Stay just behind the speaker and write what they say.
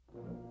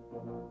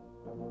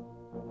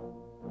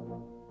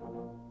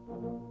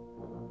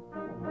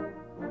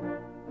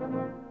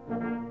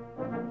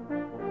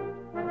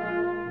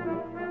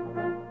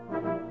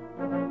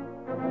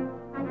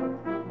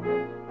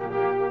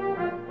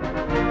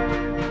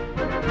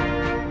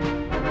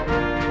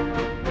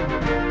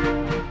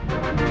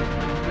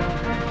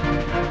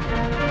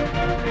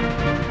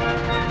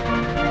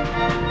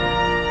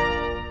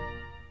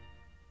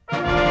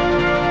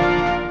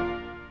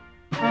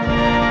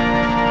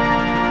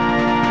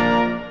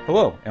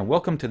Hello, and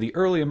welcome to the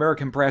Early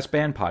American Brass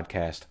Band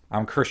Podcast.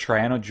 I'm Chris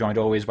Triano, joined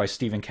always by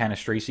Stephen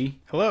Canastracey.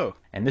 Hello.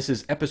 And this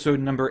is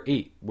episode number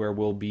 8, where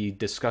we'll be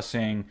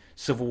discussing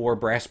Civil War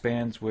brass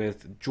bands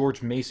with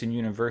George Mason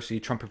University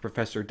trumpet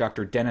professor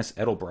Dr. Dennis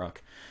Edelbrock.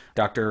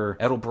 Dr.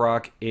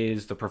 Edelbrock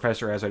is the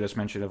professor, as I just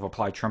mentioned, of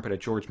applied trumpet at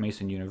George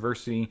Mason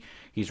University.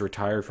 He's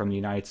retired from the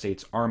United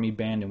States Army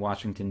Band in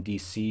Washington,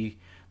 D.C.,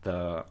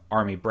 the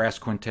Army Brass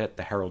Quintet,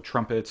 the Herald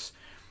Trumpets.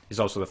 He's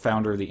also the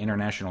founder of the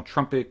International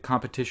Trumpet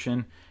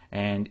Competition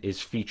and is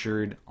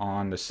featured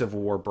on the Civil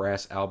War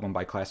Brass album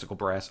by Classical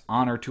Brass,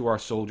 Honor to Our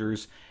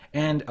Soldiers,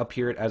 and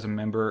appeared as a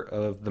member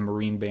of the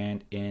Marine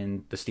Band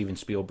in the Steven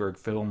Spielberg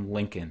film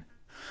Lincoln.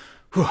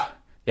 Whew.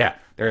 Yeah,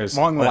 there's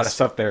a lot of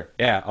stuff there.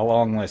 Yeah, a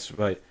long list,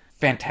 but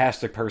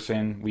fantastic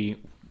person.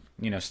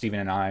 Stephen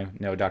and I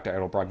know Dr.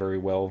 Edelbrock very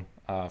well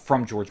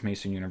from George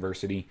Mason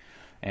University,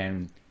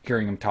 and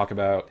hearing him talk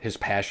about his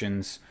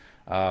passions,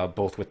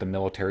 both with the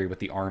military, with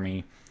the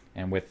Army,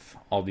 and with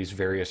all these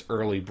various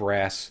early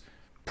brass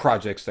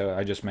projects that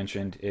I just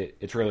mentioned,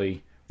 it's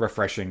really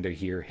refreshing to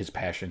hear his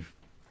passion.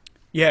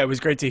 Yeah, it was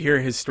great to hear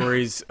his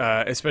stories,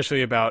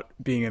 especially about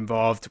being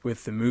involved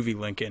with the movie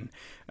Lincoln.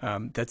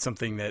 That's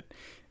something that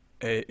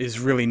is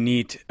really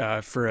neat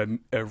for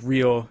a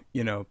real,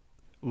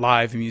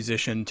 live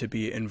musician to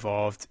be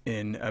involved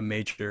in a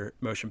major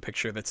motion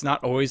picture. That's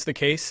not always the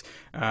case.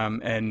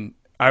 And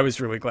I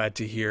was really glad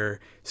to hear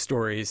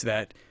stories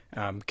that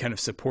kind of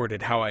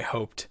supported how I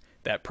hoped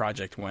that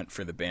project went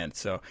for the band.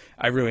 So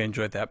I really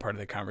enjoyed that part of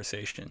the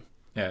conversation.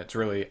 Yeah, it's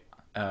really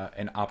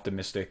an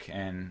optimistic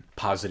and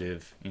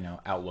positive,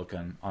 outlook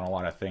on a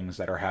lot of things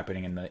that are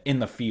happening in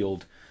the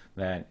field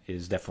that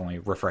is definitely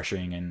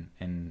refreshing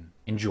and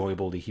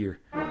enjoyable to hear.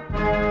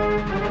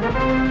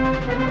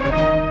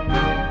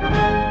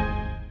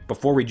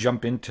 Before we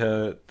jump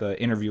into the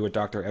interview with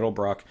Dr.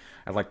 Edelbrock,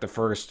 I'd like to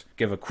first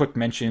give a quick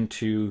mention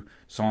to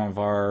some of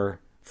our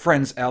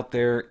friends out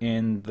there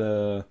in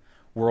the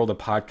world of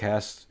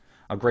podcasts.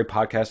 A great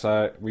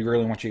podcast we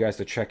really want you guys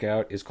to check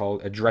out is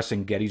called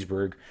Addressing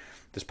Gettysburg.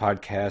 This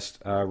podcast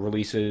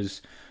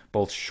releases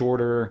both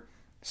shorter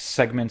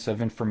segments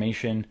of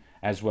information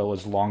as well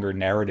as longer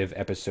narrative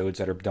episodes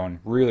that are done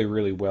really,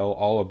 really well,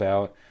 all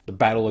about the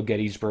Battle of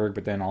Gettysburg,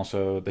 but then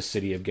also the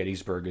city of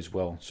Gettysburg as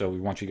well. So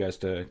we want you guys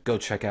to go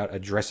check out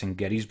Addressing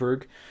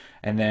Gettysburg.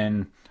 And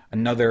then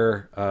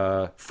another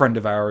friend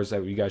of ours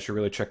that you guys should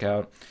really check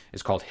out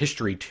is called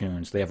History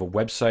Tunes. They have a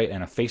website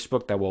and a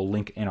Facebook that we'll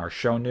link in our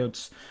show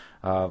notes.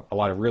 A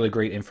lot of really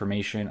great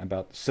information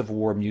about Civil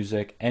War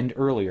music and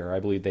earlier. I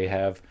believe they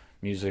have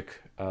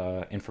music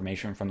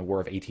information from the War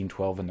of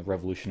 1812 and the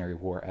Revolutionary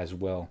War as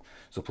well.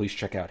 So please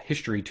check out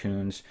History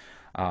Tunes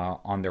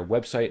on their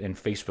website and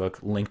Facebook,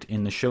 linked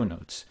in the show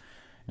notes.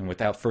 And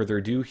without further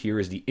ado, here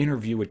is the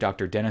interview with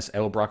Dr. Dennis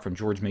Edelbrock from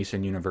George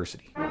Mason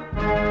University.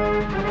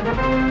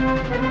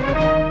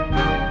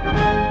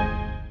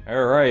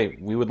 All right,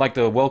 we would like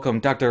to welcome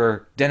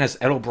Dr. Dennis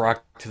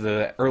Edelbrock to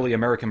the Early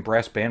American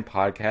Brass Band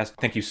Podcast.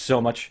 Thank you so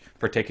much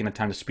for taking the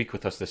time to speak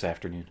with us this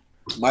afternoon.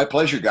 My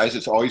pleasure, guys.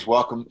 It's always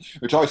welcome.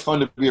 It's always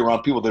fun to be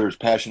around people that are as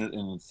passionate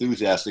and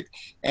enthusiastic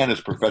and as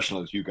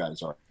professional as you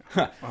guys are.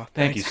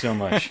 Thank you so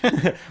much.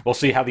 We'll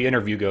see how the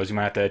interview goes. You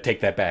might have to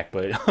take that back,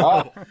 but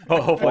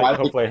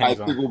hopefully it hangs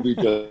on. I think we'll be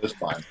just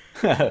fine.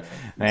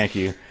 Thank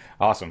you.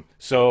 Awesome.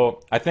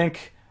 So I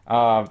think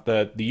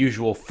the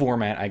usual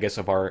format, I guess,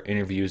 of our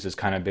interviews has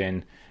kind of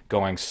been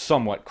going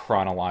somewhat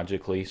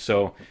chronologically.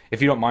 So if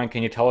you don't mind,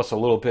 can you tell us a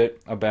little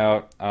bit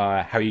about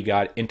how you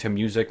got into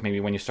music, maybe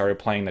when you started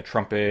playing the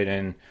trumpet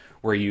and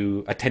where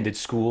you attended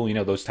school,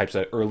 those types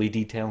of early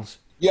details?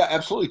 Yeah,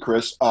 absolutely,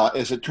 Chris.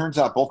 As it turns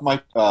out, both my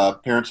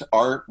parents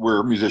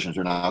were musicians.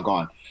 They're now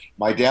gone.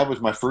 My dad was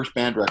my first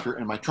band director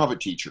and my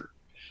trumpet teacher,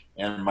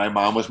 and my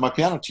mom was my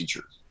piano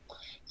teacher.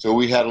 So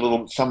we had a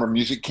little summer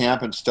music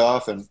camp and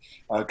stuff. And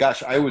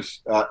I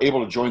was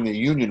able to join the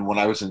union when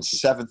I was in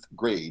 7th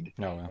grade.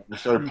 No, no. I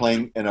started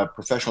playing in a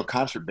professional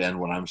concert band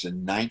when I was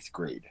in 9th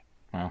grade.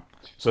 Wow.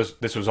 So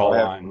this was all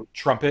on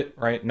trumpet,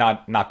 right?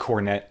 Not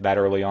cornet that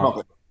early on?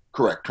 Trumpet.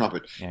 Correct,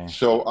 trumpet. Yeah.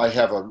 So I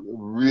have a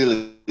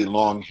really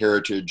long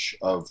heritage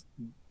of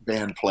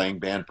band playing,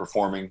 band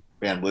performing,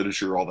 band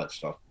literature, all that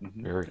stuff.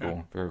 Mm-hmm. Very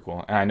cool, very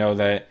cool. And I know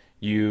that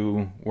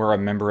you were a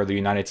member of the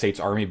United States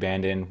Army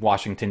Band in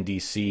Washington,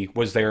 D.C.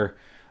 Was there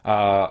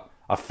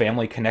a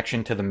family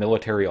connection to the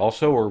military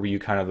also, or were you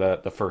kind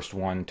of the first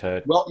one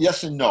to... Well,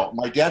 yes and no.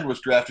 My dad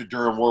was drafted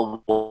during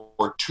World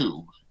War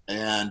II,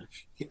 and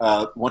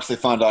once they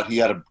found out he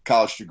had a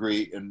college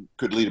degree and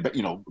could lead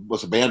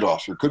was a band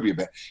officer, could be a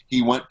band,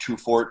 he went to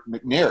Fort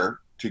McNair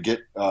to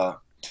get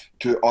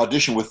to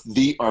audition with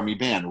the Army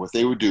Band. What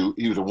they would do,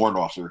 he was a warrant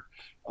officer,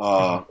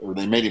 or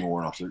they made him a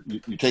warrant officer.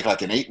 You take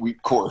like an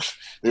 8-week course.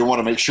 They want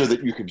to make sure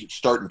that you can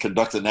start and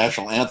conduct the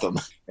national anthem.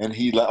 And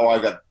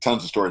I've got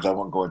tons of stories I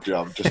won't go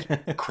into. Just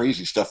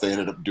crazy stuff they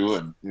ended up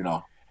doing,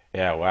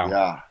 Yeah, wow.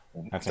 Yeah.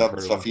 That's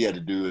stuff he had to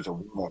do as a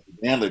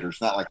band leader.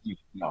 It's not like,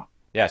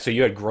 Yeah, so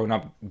you had grown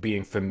up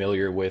being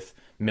familiar with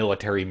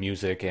military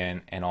music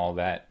and all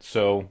that.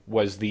 So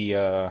was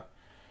the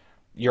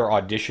your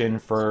audition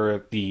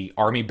for the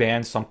Army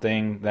band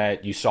something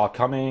that you saw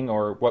coming,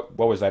 or what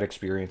was that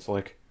experience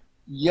like?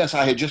 Yes,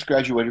 I had just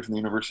graduated from the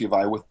University of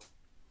Iowa with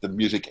the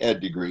music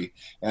ed degree,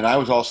 and I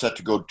was all set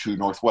to go to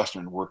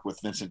Northwestern and work with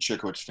Vincent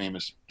Chikowitz,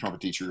 famous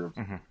trumpet teacher of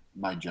Hmm.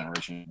 my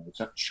generation,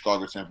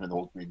 Chicago Symphony, the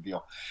whole big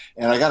deal.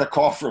 And I got a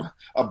call from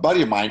a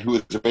buddy of mine who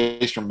was a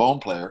bass trombone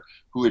player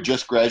who had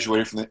just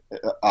graduated from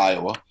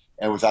Iowa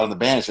and was out in the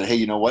band and said, hey,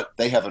 you know what?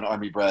 They have an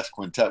Army brass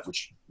quintet,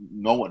 which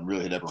no one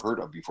really had ever heard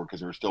of before because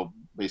they were still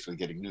basically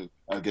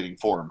getting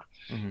formed.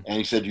 Hmm. And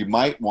he said, you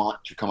might want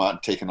to come out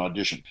and take an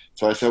audition.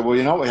 So I said,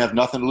 well, we have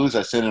nothing to lose.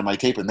 I sent in my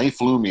tape, and they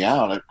flew me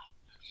out.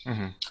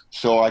 Hmm.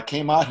 So I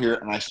came out here,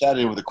 and I sat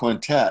in with a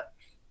quintet,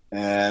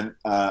 and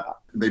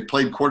they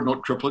played quarter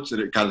note triplets, and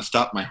it kind of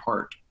stopped my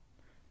heart.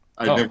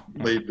 I never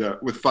played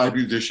with five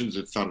musicians.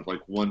 It sounded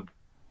like one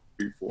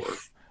before.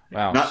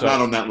 Wow. Not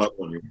on that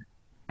level anymore.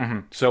 Hmm.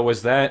 So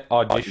was that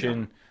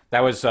audition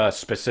that was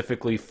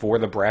specifically for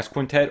the brass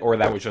quintet, or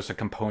that was just a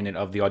component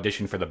of the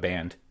audition for the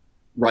band?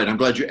 Right. I'm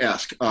glad you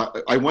asked.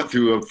 I went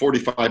through a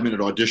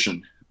 45-minute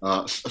audition,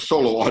 a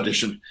solo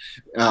audition,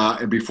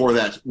 and before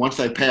that, once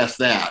I passed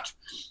that,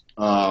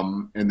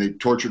 and they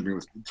tortured me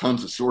with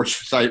tons of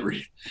sight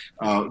read,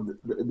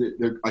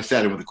 I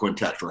sat in with the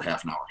quintet for a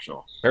half an hour.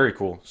 So Very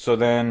cool. So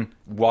then,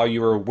 while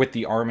you were with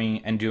the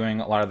Army and doing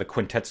a lot of the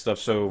quintet stuff,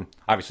 so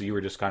obviously you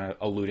were just kind of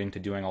alluding to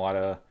doing a lot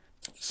of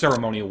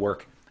ceremonial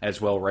work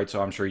as well, right?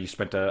 So I'm sure you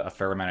spent a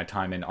fair amount of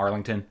time in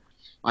Arlington.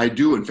 I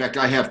do. In fact,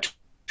 I have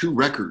two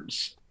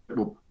records that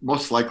will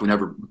most likely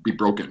never be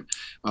broken.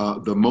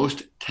 The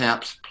most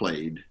taps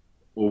played,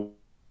 over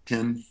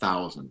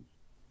 10,000.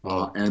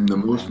 And the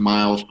most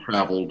miles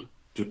traveled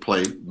to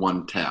play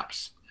one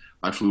taps.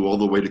 I flew all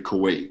the way to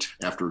Kuwait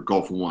after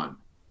Gulf War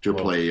to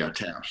play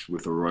taps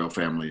with the royal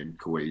family in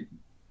Kuwait.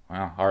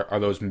 Wow. Are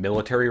those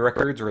military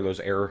records or are those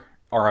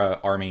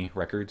Army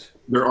records?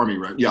 They're Army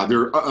records. Yeah,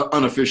 they're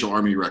unofficial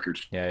Army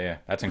records. Yeah.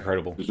 That's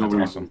incredible. There's That's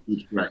nobody awesome. who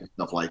keeps track of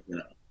stuff like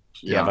that.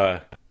 You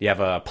have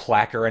a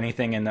plaque or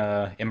anything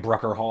in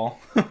Brucker Hall?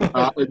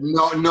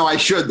 No, I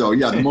should though.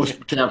 Yeah, the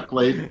most taps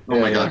played. Oh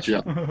my gosh,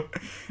 yeah.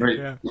 Right.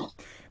 Yeah.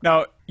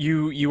 Now,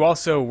 you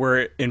also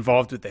were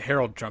involved with the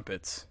Herald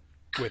trumpets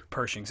with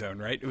Pershing Zone,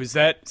 right? Was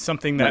that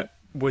something that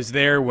was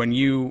there when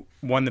you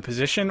won the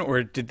position,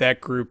 or did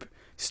that group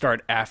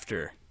start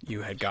after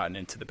you had gotten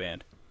into the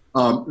band?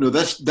 No,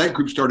 that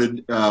group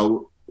started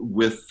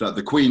with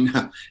the Queen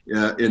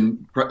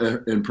in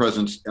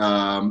presence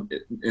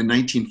in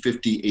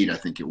 1958, I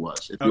think it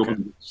was. It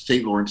opened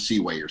St. Lawrence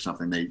Seaway or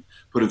something. They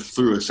put it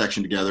through a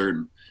section together,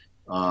 and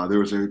there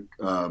was a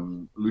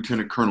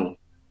Lieutenant Colonel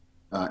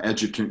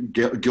Adjutant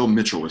Gil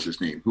Mitchell was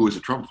his name, who was a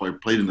trumpet player,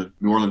 played in the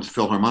New Orleans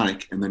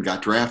Philharmonic, and then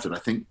got drafted, I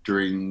think,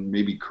 during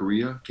maybe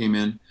Korea, came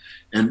in.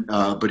 And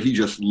but he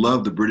just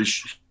loved the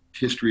British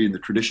history and the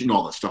tradition,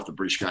 all the stuff the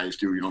British guys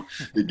do.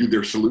 They do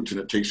their salutes,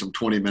 and it takes them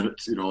 20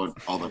 minutes, and all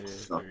that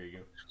stuff. There you go.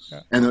 Yeah.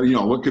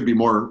 And what could be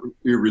more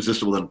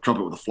irresistible than a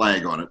trumpet with a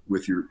flag on it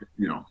with your.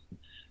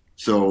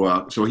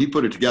 So he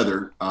put it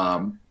together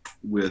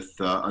with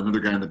another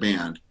guy in the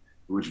band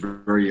who was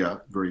very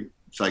very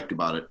psyched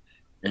about it.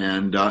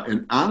 And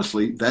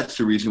honestly, that's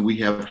the reason we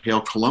have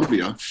Hail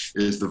Columbia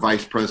is the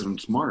Vice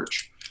President's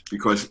March,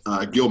 because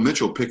Gil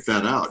Mitchell picked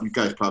that out. You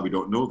guys probably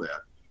don't know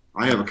that.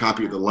 I have a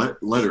copy of the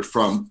letter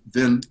from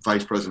then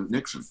Vice President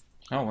Nixon.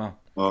 Oh,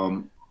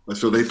 wow.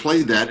 So they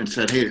played that and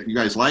said, hey, you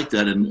guys like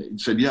that? And he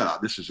said, yeah,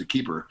 this is a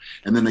keeper.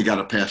 And then they got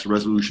to pass a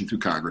resolution through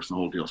Congress and the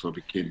whole deal. So it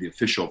became the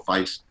official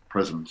Vice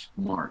President's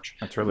March.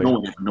 That's really no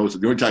one ever knows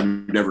it. The only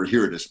time you'd ever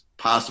hear it is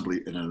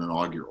possibly in an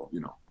inaugural,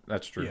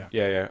 That's true.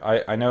 Yeah.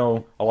 I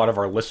know a lot of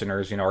our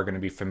listeners, are going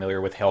to be familiar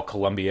with Hail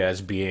Columbia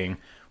as being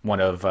one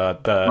of the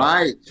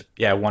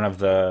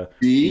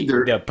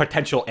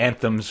potential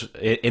anthems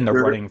in the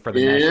running for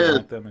the national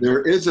anthem.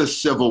 There is a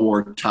Civil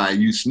War tie,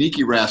 you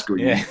sneaky rascal.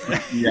 Yeah,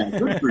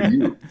 good for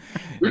you.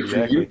 Good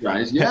for you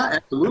guys. Yeah,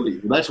 absolutely.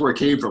 Well, that's where it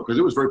came from, because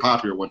it was very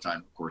popular at one time,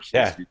 of course.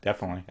 Yeah,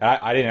 definitely.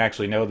 I didn't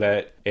actually know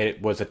that it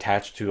was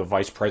attached to a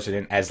vice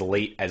president as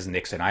late as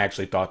Nixon. I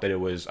actually thought that it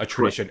was a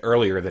tradition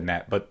earlier than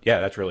that. But yeah,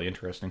 that's really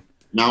interesting.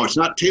 Now, it's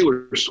not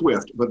Taylor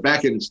Swift, but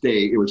back in its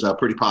day, it was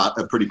pretty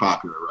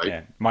popular, right?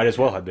 Yeah, might as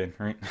well have been,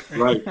 right?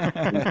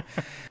 Right.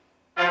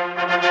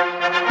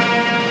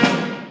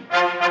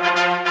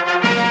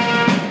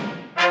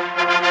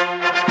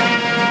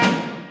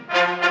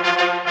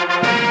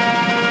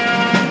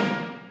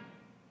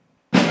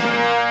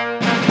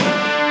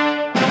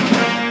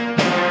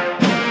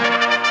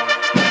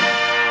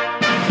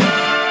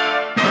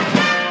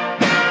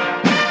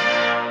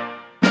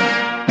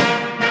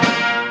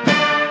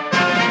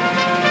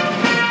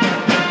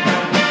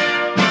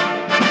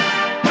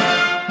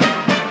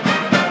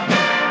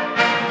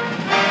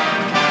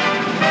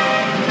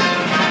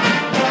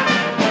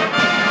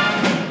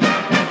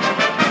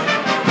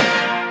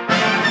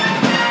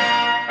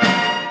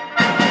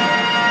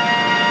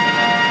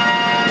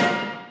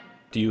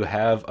 Do you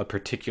have a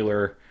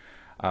particular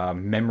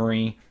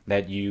memory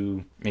that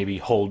you maybe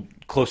hold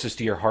closest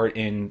to your heart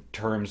in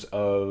terms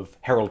of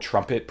Herald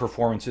trumpet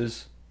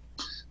performances?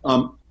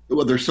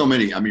 Well, there's so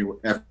many. I mean,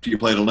 after you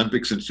played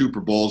Olympics and Super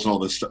Bowls and all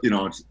this stuff,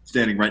 it's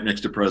standing right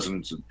next to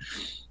presidents.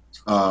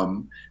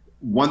 And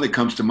one that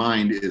comes to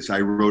mind is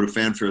I wrote a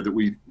fanfare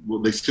that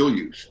they still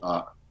use.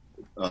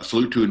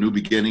 Salute to a New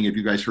Beginning. Have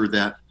you guys heard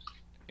that?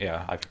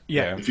 Yeah,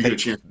 If you get a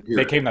chance to hear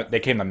they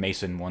came to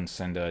Mason once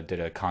and did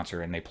a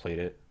concert and they played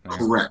it.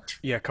 Correct.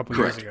 Yeah, a couple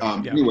years ago.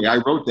 Anyway, I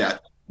wrote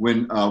that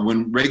when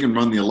Reagan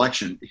won the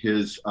election.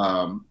 His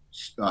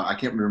I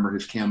can't remember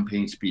his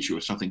campaign speech. It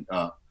was something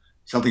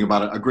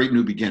about a great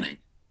new beginning.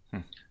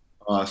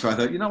 So I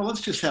thought,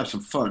 let's just have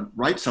some fun.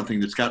 Write something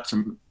that's got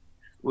some.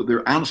 Well,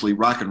 they're honestly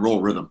rock and roll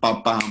rhythm,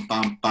 bum bum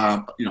bum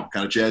bum.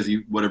 Kind of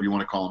jazzy, whatever you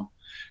want to call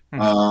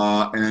them.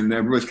 And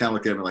everybody's kind of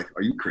looking at me like,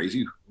 "Are you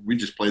crazy? We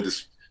just play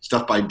this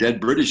stuff by dead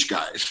British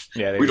guys.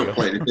 Yeah, we don't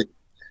play anything."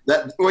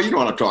 Well, you know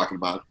what I'm talking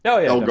about. Oh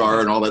yeah, Elgar definitely.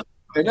 and all that.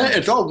 And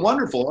it's all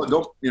wonderful.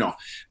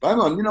 But I'm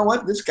going, you know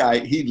what? This guy,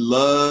 he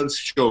loves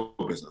show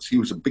business. He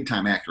was a big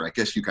time actor. I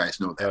guess you guys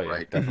know that,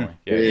 right? Definitely.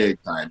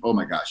 Big time. Oh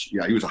my gosh.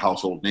 Yeah, he was a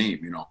household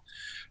name,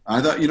 I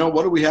thought,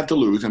 what do we have to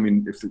lose? I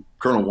mean, if the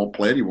colonel won't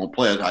play it, he won't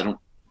play it.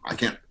 I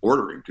can't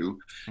order him to.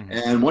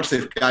 And once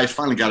the guys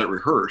finally got it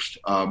rehearsed,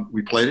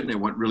 we played it and it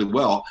went really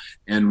well.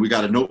 And we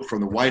got a note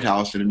from the White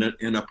House and it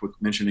ended up with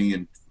mentioning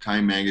in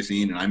Time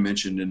Magazine. And I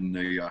mentioned in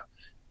the,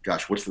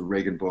 what's the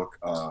Reagan book?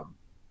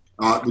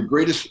 The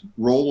greatest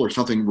role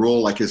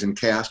like is in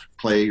cast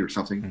play or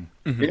something.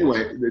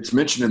 Anyway, it's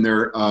mentioned in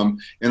there.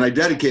 And I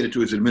dedicated it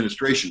to his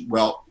administration.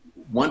 Well,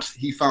 once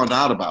he found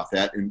out about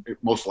that, and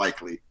most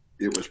likely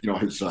it was,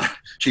 his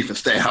chief of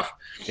staff,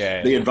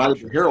 they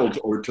invited the Herald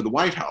over to the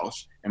White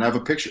House, and I have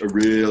a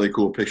really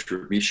cool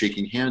picture of me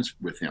shaking hands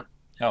with him.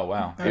 Oh,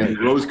 wow. In the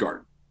Rose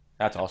Garden.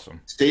 That's awesome.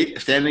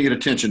 Standing at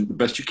attention the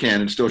best you can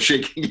and still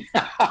shaking.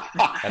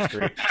 That's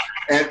great.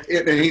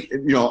 And he,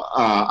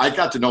 I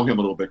got to know him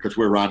a little bit because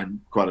we're around him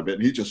quite a bit.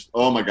 And he just,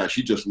 oh my gosh,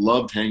 he just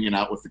loved hanging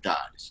out with the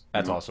guys.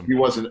 That's awesome. He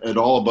wasn't at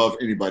all above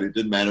anybody. It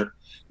didn't matter.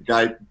 The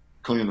guy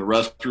cleaning the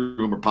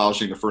restroom or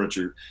polishing the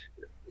furniture,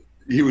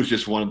 he was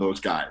just one of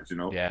those guys,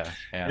 Yeah.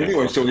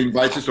 Anyway, so he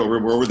invites us over.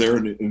 We're over there,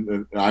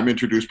 and I'm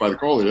introduced by the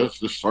caller.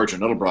 This is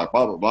Sergeant Edelbrock,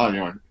 blah, blah, blah.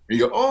 And he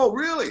goes, oh,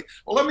 really?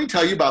 Well, let me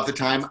tell you about the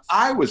time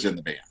I was in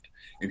the band.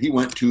 And he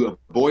went to a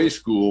boys'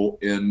 school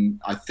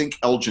in, I think,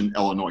 Elgin,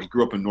 Illinois. He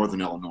grew up in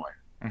northern Illinois.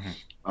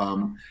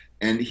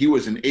 And he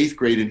was in 8th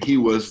grade, and he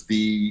was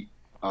the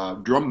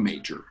drum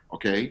major,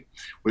 okay?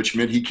 Which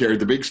meant he carried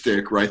the big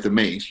stick, right, the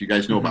mace. You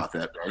guys know about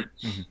that, right?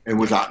 And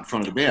was out in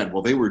front of the band.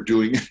 Well, they were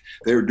doing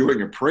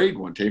a parade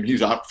one time.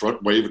 He's out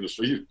front waving he's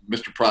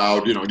Mr.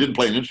 Proud, he didn't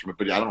play an instrument,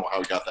 but I don't know how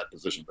he got that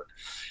position. But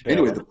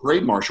anyway, the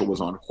parade marshal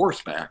was on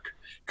horseback,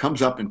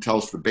 comes up and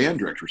tells the band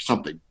director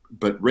something.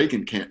 But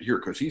Reagan can't hear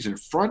because he's in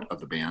front of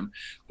the band.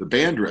 The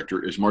band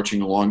director is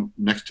marching along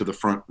next to the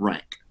front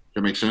rank. Does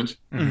that make sense?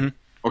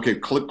 Okay,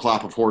 clip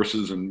clop of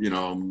horses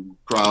and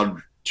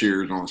crowd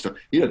cheers and all that stuff.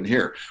 He doesn't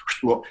hear.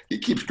 Well, he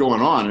keeps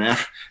going on, and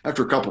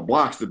after a couple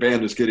blocks, the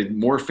band is getting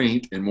more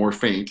faint and more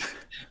faint.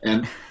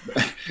 And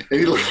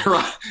he looked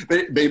around.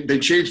 They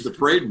changed the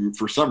parade route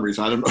for some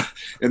reason. I don't know.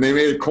 And they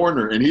made a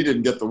corner, and he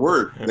didn't get the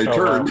word. They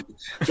turned,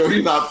 so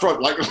he's out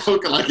front,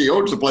 looking like he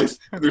owns the place.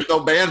 There's no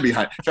band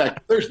behind. In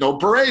fact, there's no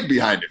parade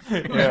behind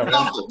him.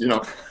 Nothing,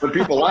 but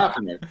people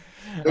laughing at him.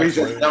 So he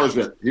said that was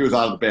it. He was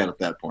out of the band at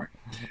that point.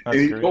 That's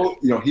and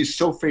great. He's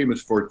so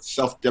famous for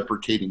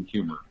self-deprecating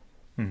humor.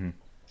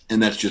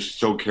 And that's just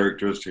so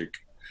characteristic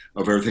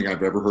of everything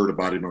I've ever heard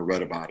about him or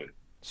read about it.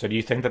 So do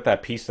you think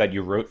that piece that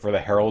you wrote for the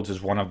Heralds is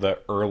one of the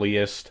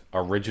earliest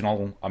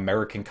original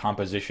American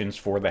compositions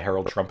for the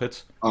Herald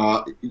trumpets?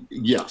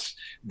 Yes.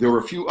 There were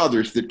a few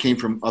others that came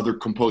from other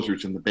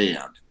composers in the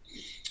band.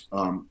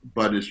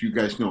 But as you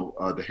guys know,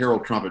 the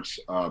Herald trumpets,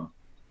 I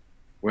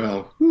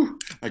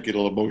get a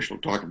little emotional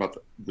talking about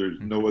that. There's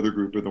no other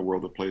group in the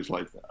world that plays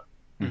like that.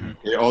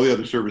 Okay, all the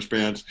other service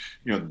bands,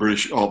 the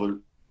British, all the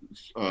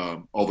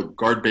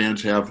guard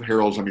bands have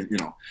heralds. I mean,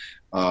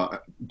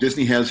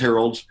 Disney has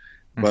heralds,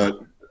 but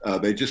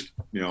they just,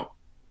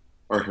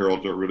 our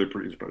heralds are really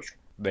pretty special.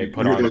 They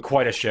put on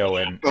quite a show,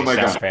 and it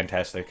sounds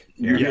fantastic.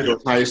 You hear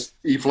those nice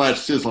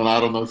E-flats sizzling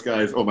out on those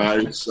guys. Oh my!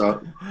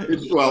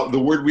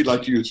 The word we'd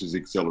like to use is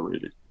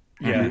exhilarating.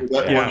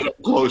 That one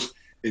up close,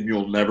 and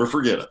you'll never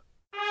forget it.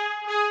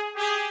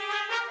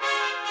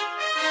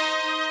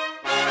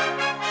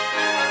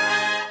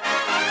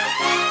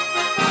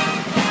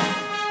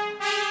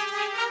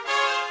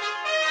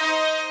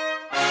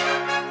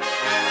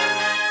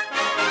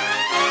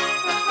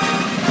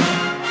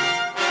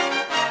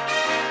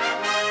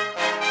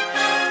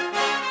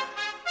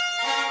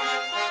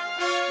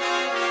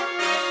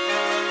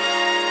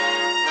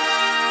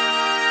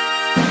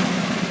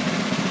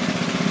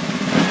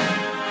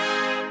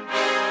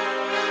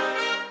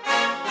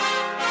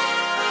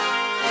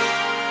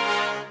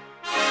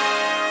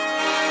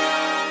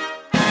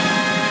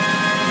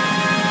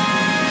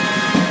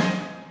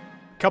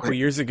 Couple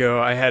years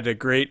ago, I had a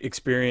great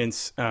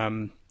experience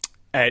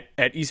at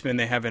Eastman.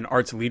 They have an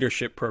arts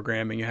leadership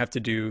program, and you have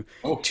to do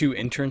 2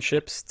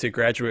 internships to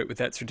graduate with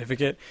that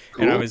certificate.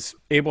 Cool. And I was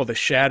able to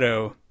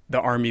shadow the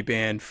Army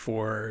band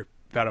for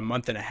about a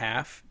month and a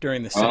half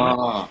during the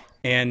summer.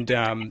 And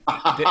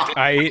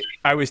I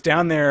was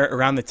down there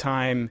around the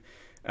time,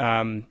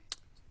 well,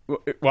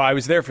 I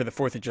was there for the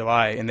 4th of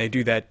July, and they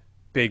do that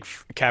big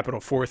Capitol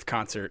 4th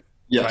concert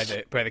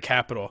by the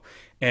Capitol,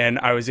 and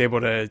I was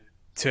able to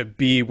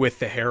be with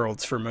the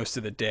Heralds for most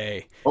of the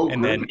day.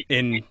 And really?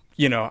 Then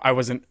I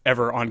wasn't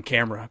ever on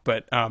camera,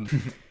 but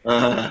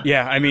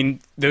yeah, I mean,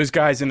 those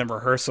guys in the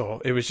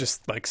rehearsal, it was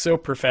just like so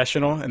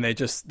professional, and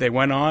they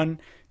went on,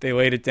 they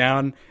laid it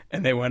down,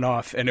 and they went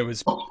off, and it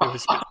was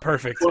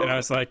perfect. And I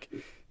was like,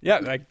 yeah,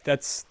 like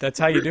that's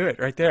how you do it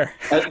right there.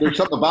 There's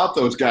something about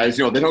those guys,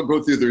 they don't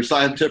go through their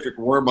scientific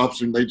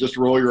warm-ups and they just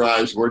roll your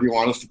eyes. Where do you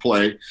want us to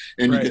play?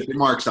 And you get the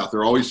marks out. There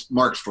are always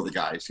marks for the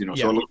guys, so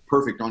it looks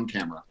perfect on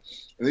camera.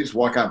 And they just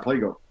walk out and play.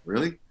 Go,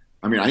 really?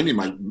 I mean, I need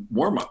my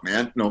warm-up,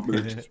 man. No,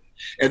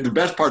 and the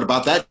best part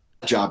about that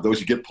job, though,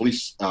 is you get a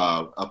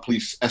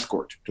police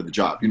escort to the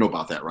job. You know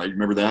about that, right? You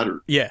remember that?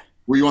 Or yeah.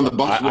 Were you on the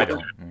bus? I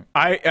don't.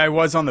 I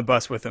was on the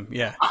bus with him.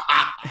 Yeah.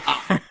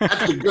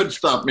 That's the good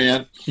stuff,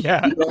 man.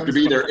 Yeah. You don't have to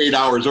be there 8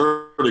 hours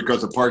early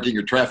because of parking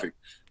or traffic.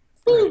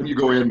 You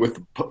go in with,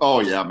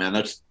 man,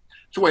 that's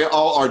the way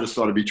all artists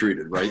ought to be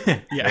treated, right?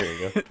 Yeah, there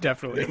you go.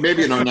 Definitely.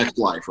 Maybe in our next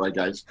life, right,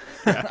 guys?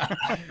 Yeah.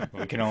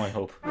 We can only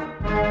hope.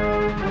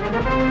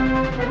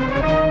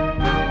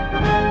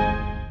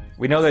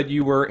 We know that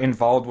you were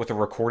involved with a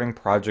recording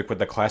project with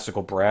the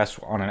classical brass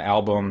on an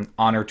album,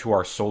 Honor to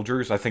Our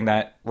Soldiers. I think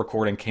that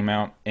recording came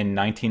out in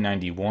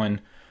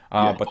 1991.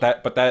 But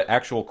that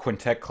actual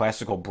quintet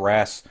classical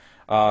brass,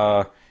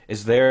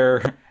 is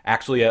there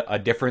actually a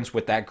difference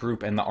with that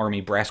group and the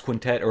Army Brass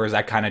Quintet, or is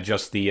that kind of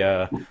just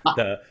the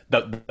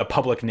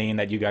public name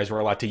that you guys were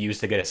allowed to use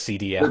to get a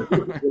CD out?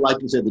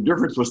 Like you said, the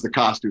difference was the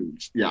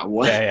costumes.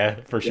 Yeah,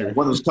 for sure.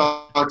 One is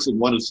tux and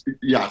one is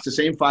it's the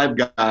same 5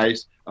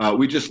 guys.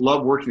 We just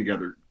love working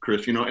together,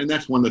 Chris. And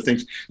that's one of the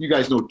things you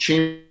guys know.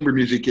 Chamber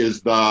music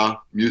is the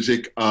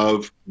music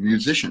of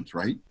musicians,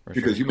 right?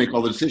 Because you make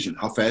all the decisions.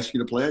 How fast you're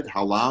going to play it?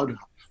 How loud?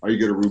 Are you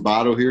going to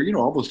rubato here?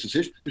 All those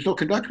decisions. There's no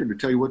conductor to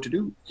tell you what to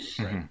do.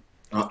 Right.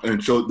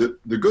 And so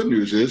the good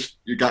news is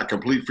you got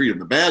complete freedom.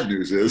 The bad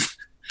news is,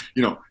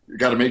 you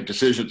got to make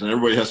decisions and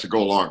everybody has to go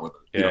along with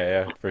it.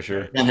 Yeah, for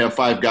sure. You can't have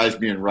 5 guys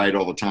being right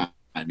all the time,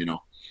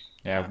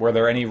 Yeah. Were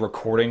there any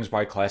recordings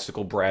by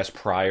classical brass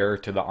prior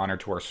to the Honor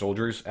to Our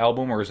Soldiers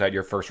album, or is that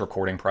your first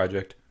recording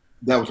project?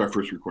 That was our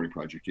first recording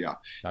project, yeah.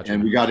 Gotcha.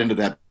 And we got into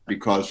that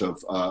because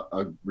of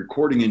a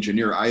recording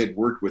engineer I had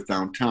worked with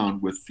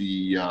downtown with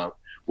the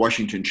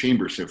Washington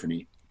Chamber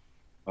Symphony.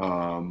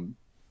 And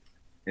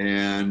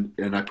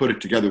I put it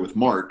together with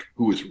Mark,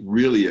 who was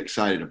really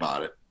excited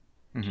about it.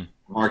 Mm-hmm.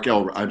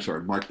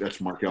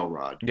 That's Mark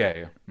Elrod.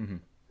 Yeah. Mm-hmm.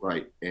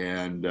 Right.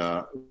 And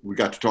we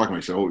got to talking.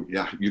 I said, oh,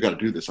 yeah, you got to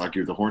do this. I'll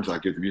give you the horns. I'll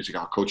give you the music.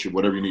 I'll coach you,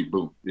 whatever you need.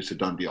 Boom. It's a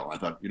done deal. I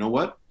thought, you know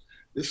what?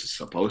 This is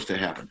supposed to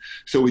happen.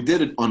 So we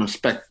did it on a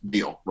spec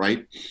deal,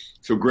 right?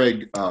 So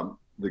Greg,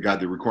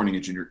 the recording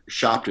engineer,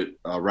 shopped it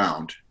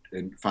around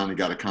and finally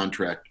got a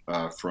contract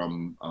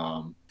from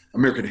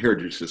American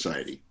Heritage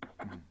Society.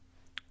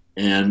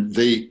 And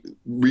they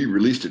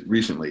re-released it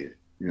recently,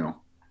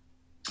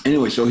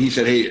 Anyway, so he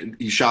said, hey,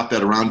 he shopped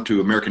that around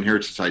to American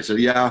Heritage Society. I said,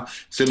 yeah,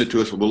 send it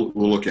to us. We'll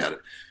look at it.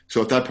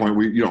 So at that point,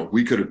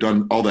 we could have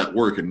done all that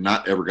work and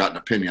not ever gotten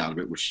a penny out of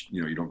it, which,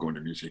 you don't go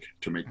into music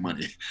to make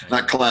money,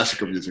 not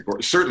classical music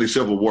or certainly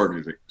Civil War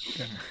music.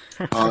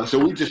 So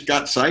we just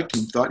got psyched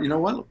and thought, you know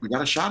what, we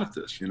got a shot at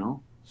this,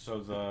 So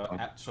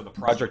the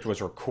project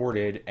was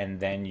recorded and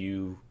then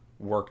you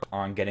worked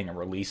on getting it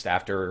released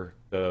after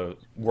the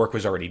work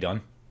was already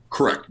done?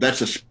 Correct.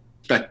 That's a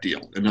spec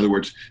deal. In other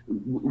words,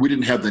 we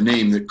didn't have the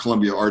name that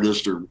Columbia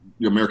Artists or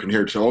the American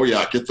Heritage say, oh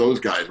yeah, get those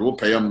guys. We'll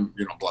pay them,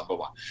 blah, blah,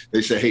 blah.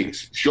 They say, hey,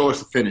 show us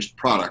the finished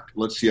product.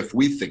 Let's see if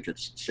we think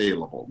it's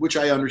saleable, which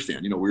I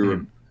understand. We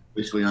were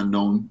basically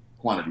unknown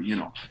quantity,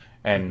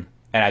 And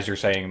as you're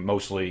saying,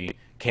 mostly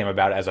came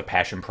about as a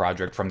passion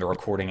project from the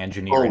recording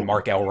engineer and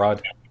Mark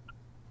Elrod.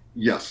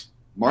 Yes.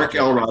 Mark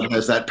Elrod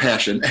has that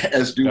passion,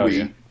 as do we.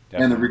 Yeah.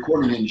 Definitely. And the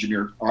recording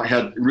engineer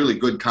had really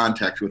good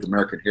contacts with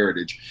American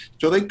Heritage.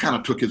 So they kind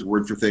of took his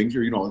word for things.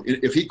 Or,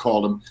 if he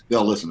called them,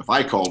 they'll listen. If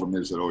I called them,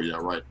 they said, oh, yeah,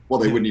 right.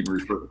 Well, they wouldn't even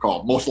refer the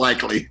call, most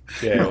likely.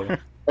 Yeah.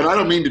 And I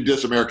don't mean to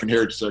diss American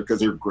Heritage because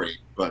they're great.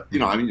 But,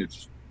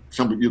 it's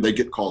somebody, they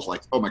get calls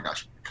like, oh, my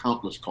gosh,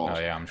 countless calls. Oh,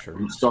 yeah, I'm sure.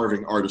 From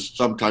starving artists.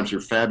 Sometimes they're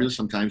fabulous.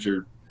 Sometimes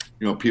they're,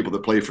 people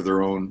that play for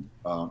their own,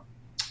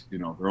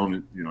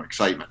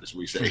 excitement, as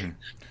we say. Mm-hmm.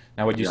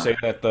 Now, would you say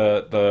that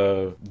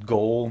the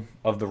goal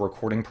of the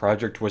recording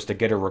project was to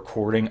get a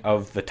recording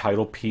of the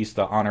title piece,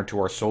 the Honor to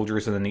Our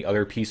Soldiers, and then the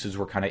other pieces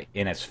were kind of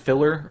in as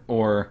filler,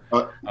 or?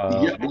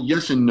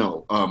 Yes and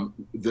no.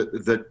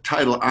 The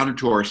title Honor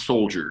to Our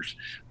Soldiers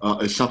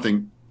is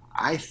something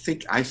I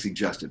think I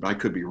suggested, but I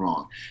could be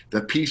wrong.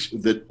 The piece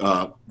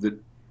that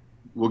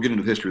we'll get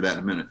into the history of that in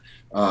a minute.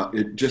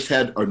 It just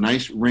had a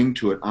nice ring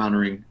to it,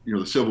 honoring,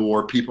 the Civil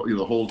War people,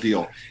 the whole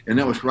deal. And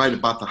that was right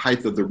about the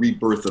height of the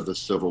rebirth of the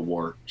Civil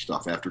War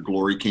stuff, after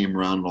Glory came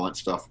around and all that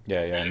stuff.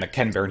 Yeah, yeah. And the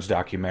Ken Burns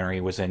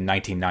documentary was in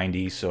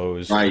 1990, so it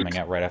was Right. coming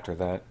out right after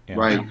that. Yeah.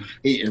 Right.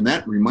 Hey, and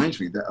that reminds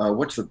me, that,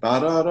 what's the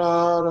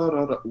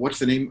what's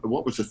the name?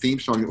 What was the theme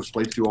song that was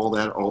played through all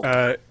that?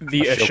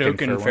 The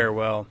Ashokan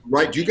Farewell.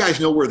 Right. Do you guys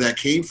know where that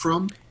came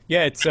from?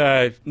 Yeah, it's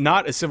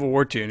not a Civil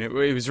War tune. It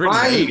was written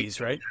in the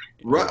 80s, right?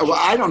 Right. Well,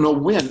 I don't know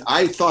when.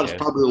 I thought it's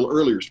probably a little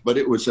earlier, but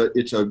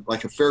it's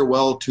like a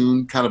farewell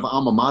tune, kind of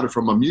alma mater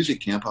from a music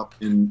camp up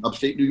in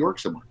upstate New York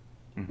somewhere.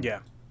 Yeah.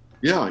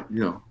 Yeah,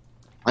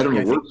 I don't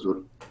know words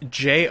to it.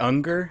 Jay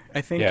Unger,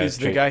 I think, is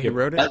the guy who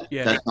wrote it.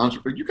 That sounds.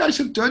 You guys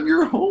have done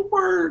your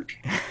homework.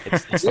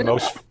 It's the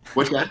most.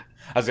 What's that?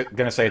 I was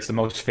going to say it's the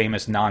most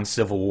famous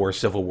non-Civil War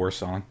Civil War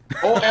song.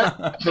 Oh,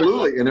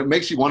 absolutely, and it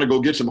makes you want to go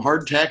get some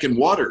hardtack and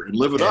water and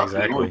live it up.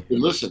 Exactly.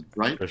 And listen,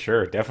 right? For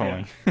sure,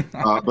 definitely.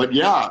 But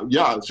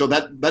yeah. So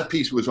that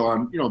piece was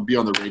on, be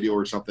on the radio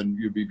or something.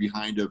 You'd be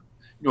behind a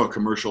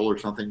commercial or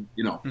something,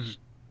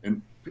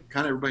 and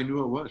kind of everybody knew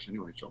who it was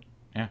anyway. So.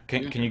 Yeah.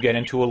 Can you get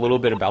into a little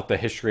bit about the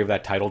history of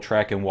that title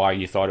track and why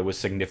you thought it was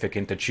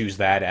significant to choose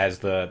that as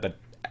the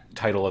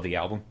title of the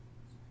album?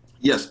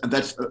 Yes, and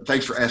that's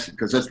thanks for asking,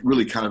 because that's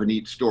really kind of a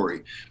neat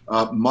story.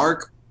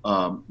 Mark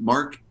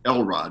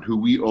Elrod, who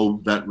we owe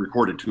that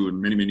recorded to in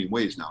many, many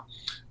ways now,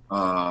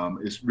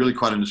 is really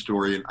quite an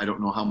historian. I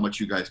don't know how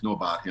much you guys know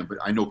about him, but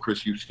I know,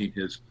 Chris, you've seen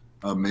his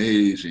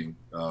amazing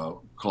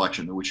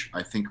collection, which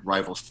I think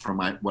rivals, from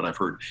what I've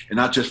heard, and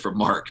not just from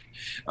Mark,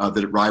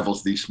 that it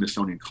rivals the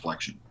Smithsonian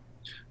collection.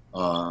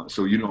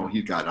 So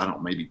he's got, I don't know,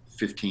 maybe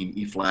 15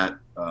 E-flat,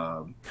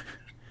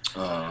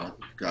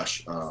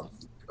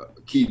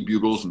 keyed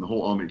bugles, and the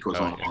whole it goes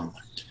on and on.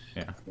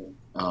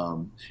 Yeah.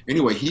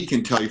 Anyway, he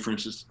can tell you, for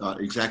instance,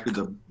 exactly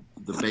the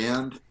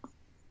band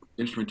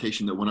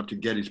instrumentation that went up to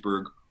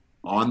Gettysburg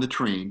on the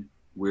train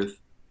with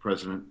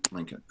President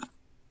Lincoln.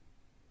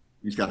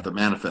 He's got the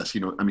manifest.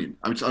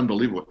 It's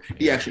unbelievable.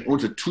 He actually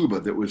owns a tuba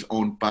that was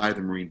owned by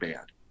the Marine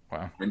Band.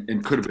 Wow.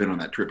 And could have been on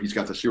that trip. He's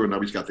got the serial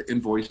number. He's got the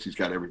invoice. He's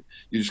got everything.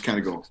 You just kind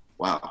of go,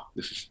 wow,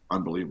 this is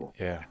unbelievable.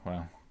 Yeah,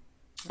 wow.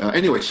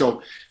 Anyway,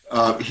 so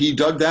he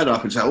dug that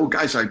up and said, oh,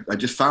 guys, I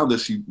just found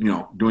this,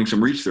 doing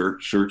some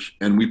research,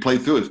 and we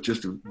played through it. It's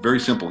just a very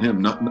simple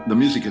hymn. The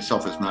music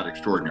itself is not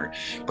extraordinary,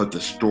 but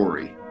the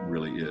story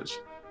really is.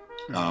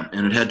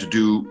 And it had to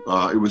do,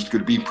 it was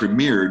going to be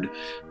premiered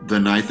the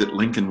night that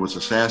Lincoln was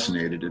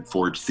assassinated at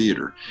Ford's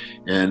Theater.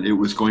 And it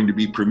was going to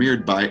be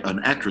premiered by an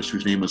actress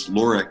whose name was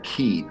Laura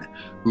Keene,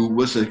 who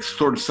was a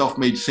sort of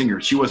self-made singer.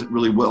 She wasn't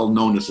really well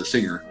known as a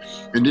singer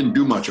and didn't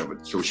do much of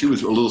it. So she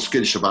was a little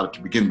skittish about it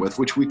to begin with,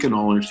 which we can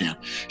all understand.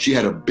 She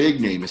had a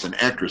big name as an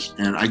actress,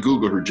 and I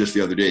Googled her just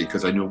the other day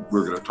because I knew we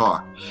were going to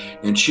talk.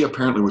 And she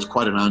apparently was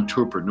quite an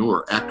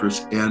entrepreneur,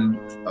 actress, and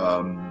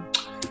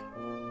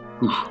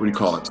what do you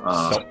call it?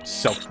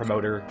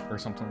 Self-promoter or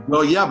something?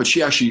 Well, yeah, but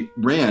she actually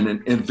ran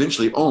and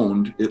eventually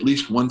owned at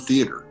least one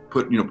theater.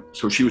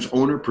 So she was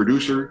owner,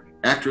 producer,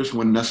 actress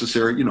when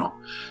necessary.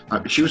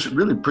 She was a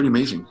really pretty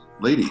amazing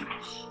lady.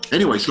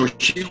 Anyway, so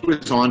she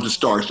was on to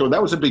star. So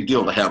that was a big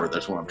deal to have her.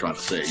 That's what I'm trying to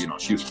say.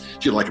 She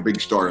was like a big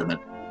star in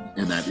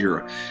that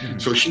era. Mm-hmm.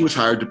 So she was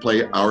hired to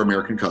play Our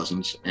American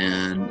Cousins,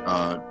 and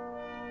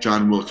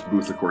John Wilkes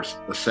Booth, of course,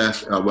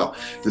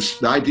 the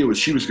idea was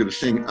she was going to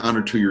sing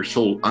 "Honor to Your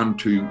Soul"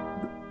 onto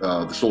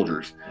the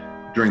soldiers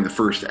during the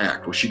first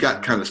act. Well, she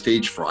got kind of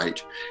stage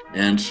fright,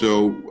 and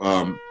so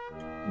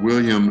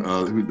William,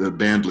 the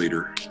band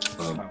leader,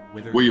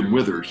 William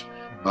Withers,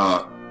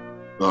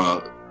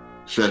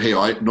 said, "Hey,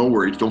 no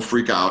worries, don't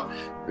freak out.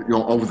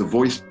 Over the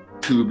voice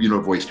tube,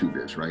 what voice tube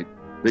is, right?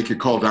 They could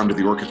call down to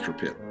the orchestra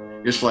pit.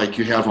 It's like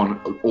you have on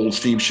old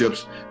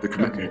steamships, the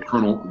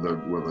colonel,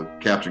 where the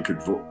captain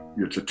could vote.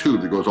 It's a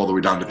tube that goes all the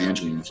way down to the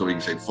engine, so he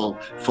can say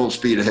full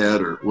speed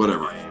ahead or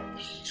whatever."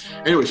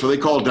 Anyway, so they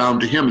called down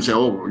to him and said,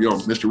 "Oh,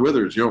 Mr.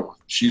 Withers,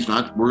 she's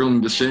not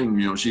willing to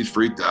sing. She's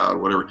freaked out, or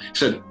whatever." He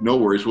said, "No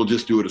worries, we'll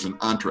just do it as an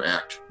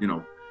entr'acte,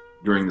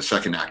 during the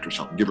second act or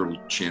something. Give her a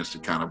chance to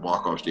kind of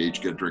walk off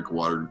stage, get a drink of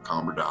water, and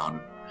calm her down."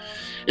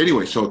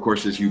 Anyway, so of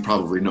course, as you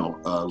probably know,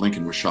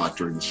 Lincoln was shot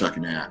during the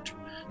second act,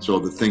 so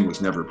the thing was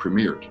never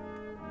premiered.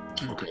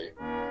 Okay.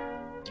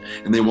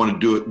 And they wanted to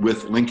do it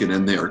with Lincoln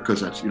in there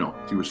because that's,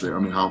 he was there.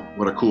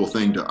 What a cool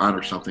thing to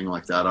honor something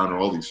like that, honor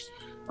all these,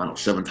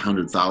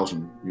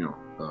 700,000,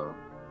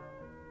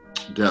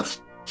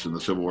 deaths in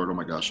the Civil War. Oh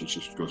my gosh, it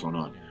just goes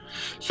on.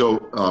 So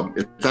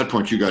at that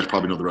point, you guys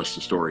probably know the rest of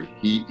the story.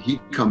 He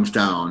comes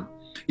down,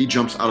 he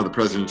jumps out of the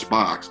president's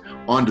box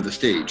onto the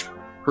stage,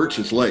 hurts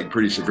his leg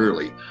pretty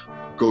severely,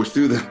 goes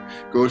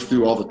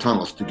through all the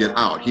tunnels to get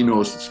out. He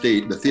knows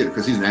the theater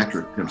because he's an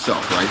actor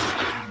himself, right?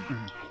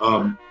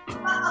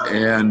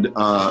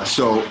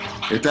 So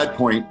at that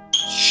point,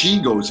 she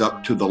goes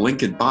up to the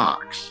Lincoln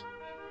box,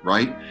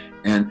 right?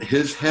 And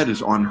his head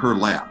is on her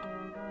lap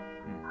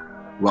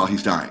while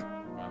he's dying.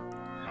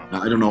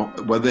 Now, I don't know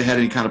whether they had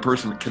any kind of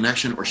personal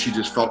connection or she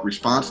just felt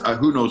response.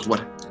 Who knows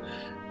what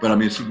But I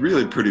mean, it's a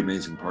really pretty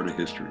amazing part of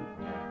history.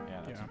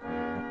 Yeah, that's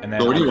And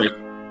then So anyway,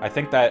 I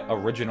think that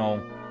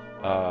original,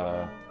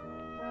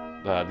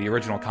 the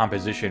original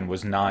composition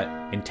was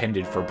not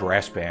intended for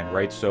brass band,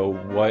 right? So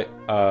what,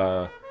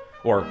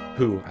 or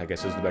who, I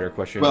guess is the better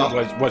question, Well,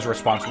 was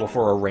responsible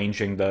for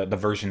arranging the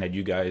version that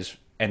you guys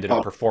ended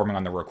up performing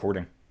on the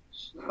recording?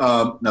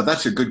 now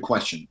that's a good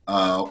question.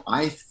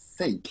 I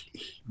think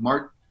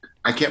Mark.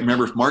 I can't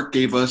remember if Mark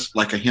gave us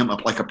like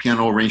a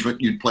piano arrangement.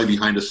 You'd play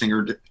behind a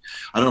singer.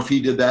 I don't know if he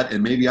did that,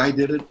 and maybe I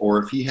did it,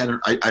 or if he had it.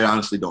 I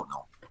honestly don't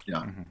know.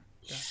 Yeah,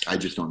 I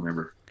just don't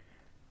remember.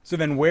 So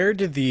then, where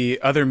did the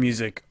other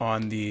music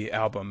on the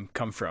album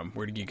come from?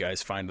 Where did you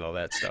guys find all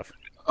that stuff?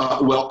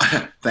 Well,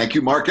 thank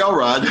you, Mark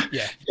Elrod.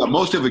 Yeah.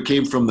 Most of it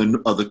came from the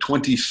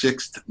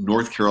 26th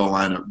North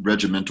Carolina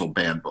Regimental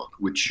Band Book,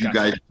 which you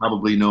guys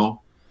probably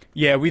know.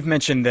 Yeah, we've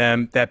mentioned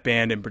that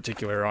band in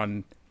particular,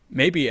 on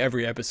maybe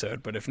every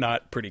episode, but if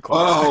not, pretty close.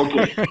 Oh,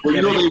 okay. Well,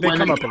 yeah, they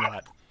come up a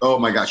lot. Oh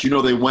my gosh!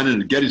 They went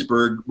into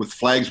Gettysburg with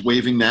flags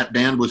waving. That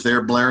band was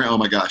there blaring. Oh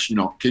my gosh!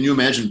 Can you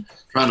imagine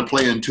trying to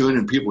play in tune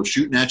and people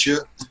shooting at you?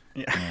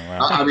 Yeah. Oh,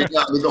 wow. I mean,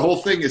 the whole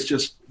thing is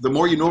just the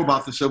more you know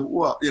about the Civil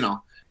War,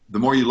 the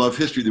more you love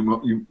history, the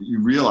more you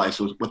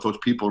realize what those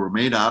people were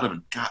made out of,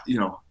 and God,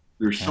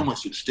 there's so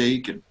much at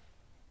stake, and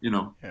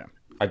Yeah.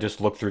 I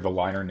just looked through the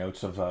liner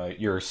notes of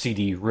your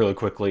CD really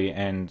quickly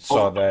and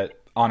saw that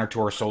Honor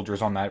to Our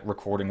Soldiers on that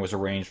recording was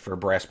arranged for a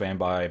brass band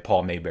by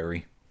Paul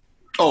Mayberry.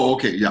 Oh,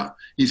 okay, yeah.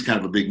 He's kind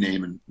of a big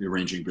name in the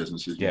arranging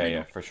businesses.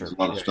 Yeah, for sure. There's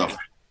a lot of stuff.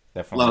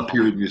 Definitely. A lot of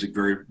period music,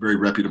 very, very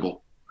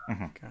reputable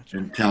Gotcha.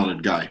 and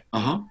talented guy.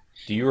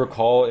 Do you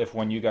recall if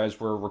when you guys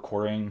were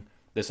recording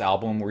this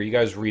album, were you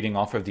guys reading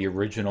off of the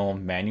original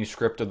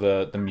manuscript of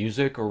the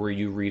music, or were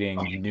you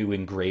reading new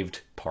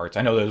engraved parts?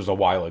 I know that was a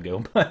while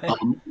ago. But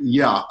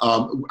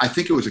I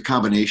think it was a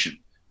combination.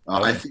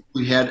 I think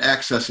we had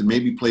access and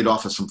maybe played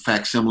off of some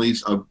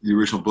facsimiles of the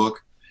original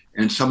book,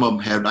 and some of them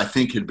had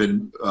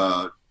been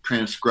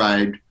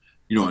transcribed,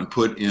 and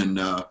put in,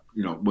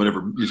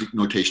 whatever music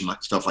notation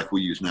stuff like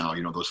we use now,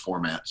 those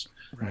formats.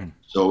 Right.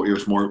 So it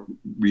was more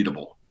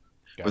readable.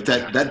 But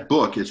that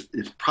book is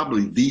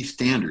probably the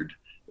standard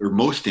or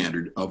most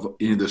standard of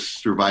any of the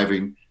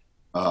surviving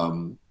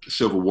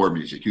Civil War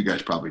music. You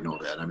guys probably know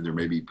that. I mean, there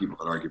may be people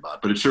that argue about it,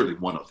 but it's certainly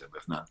one of them,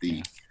 if not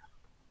the.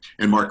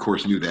 And Mark, of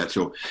course, knew that.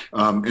 So,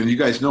 and you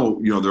guys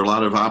know, there are a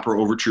lot of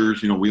opera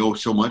overtures. We owe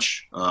so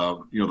much.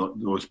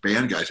 Those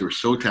band guys, they were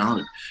so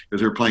talented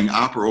because they were playing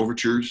opera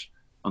overtures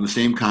on the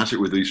same concert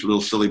with these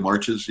little silly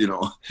marches.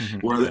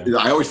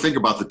 I always think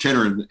about the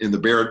tenor and the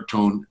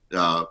baritone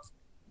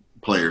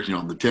players.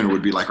 The tenor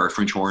would be like our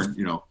French horn,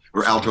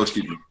 or alto,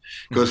 excuse me,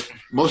 because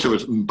most of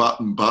it's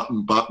button,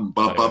 button, button,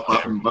 button,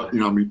 button,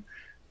 button.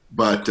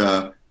 But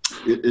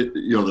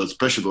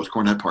especially those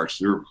cornet parts,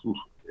 and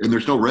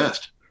there's no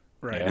rest.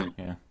 Right.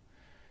 Yeah.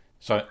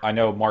 So I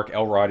know Mark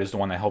Elrod is the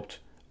one that helped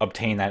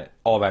obtain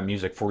all that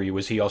music for you.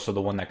 Was he also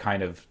the one that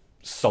kind of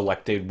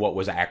selected what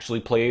was actually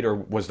played, or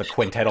was the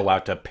quintet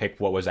allowed to pick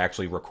what was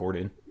actually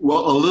recorded?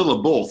 Well, a little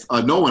of both.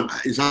 No one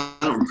I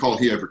don't recall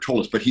he ever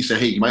told us, but he said,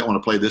 "Hey, you might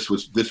want to play this."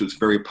 Was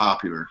very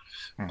popular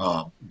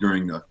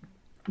during the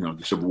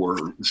the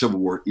Civil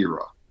War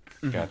era.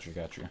 Gotcha.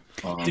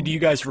 Did you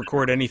guys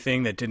record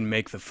anything that didn't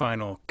make the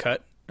final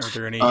cut? Are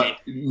there any?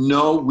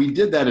 No, we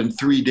did that in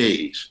 3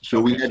 days.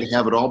 So we had to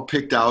have it all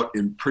picked out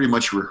and pretty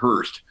much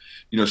rehearsed.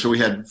 So we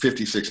had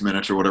 56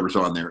 minutes or whatever's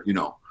on there.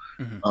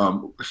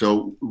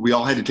 So we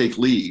all had to take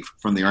leave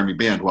from the Army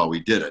band while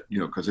we did it.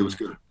 Because it was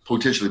going to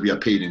potentially be a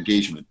paid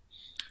engagement.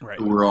 Right.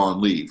 So we're all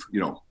on leave.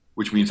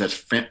 Which means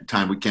that's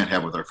time we can't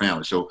have with our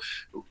family. So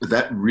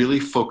that really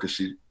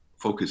focuses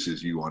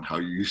you on how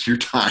you use your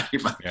time.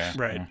 Yeah.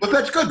 Right. But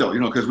that's good though,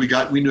 because we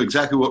knew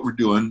exactly what we're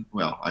doing.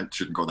 Well, I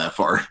shouldn't go that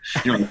far.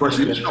 Of course,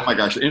 oh my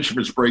gosh, the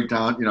instruments break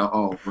down.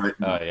 Oh, right.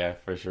 Yeah,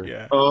 for sure.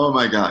 Yeah. Oh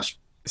my gosh.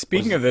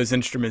 Speaking of those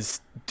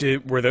instruments,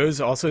 were those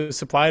also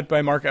supplied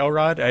by Mark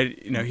Elrod?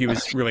 He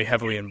was really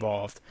heavily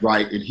involved.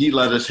 Right, and he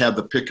let us have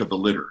the pick of the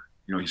litter.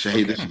 He said,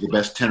 "Hey, this is the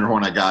best tenor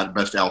horn I got,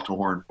 best alto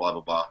horn, blah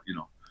blah blah."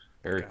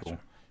 Very cool.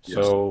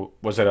 So,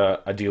 was it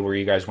a deal where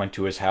you guys went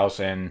to his house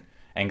and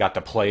got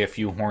to play a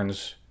few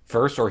horns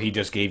first, or he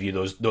just gave you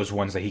those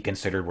ones that he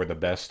considered were the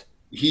best?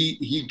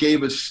 He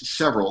gave us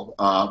several.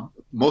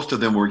 Most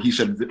of them were, he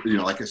said,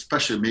 like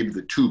especially maybe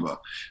the tuba.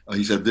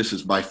 He said, "This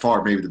is by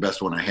far maybe the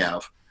best one I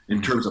have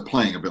in terms of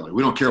playing ability.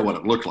 We don't care what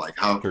it looked like,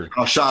 how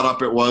shot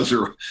up it was,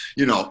 or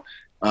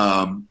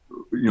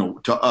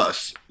to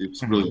us,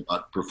 it's really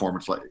about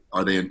performance. Like,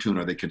 are they in tune?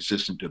 Are they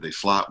consistent? Do they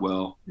slot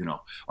well?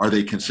 Are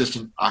they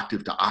consistent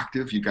octave to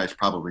octave? You guys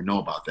probably know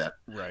about that.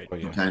 Right.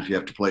 Sometimes you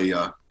have to play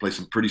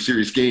some pretty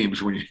serious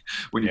games when you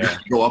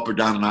go up or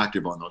down an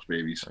octave on those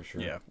babies. For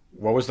sure. Yeah.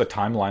 What was the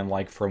timeline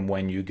like from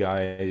when you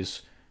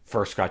guys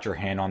first got your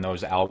hand on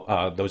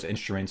those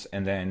instruments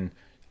and then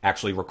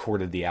actually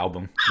recorded the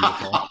album?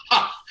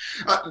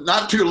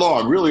 Not too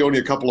long, really, only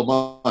a couple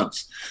of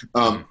months.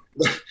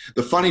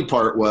 The funny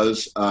part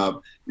was,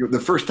 the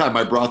first time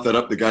I brought that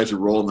up, the guys are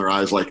rolling their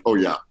eyes like, "Oh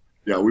yeah,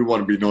 Yeah, we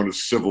want to be known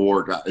as Civil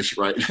War guys,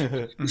 right?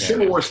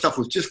 Civil War stuff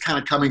was just kind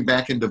of coming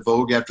back into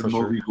vogue after the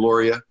movie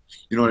Gloria.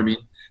 You know what I mean?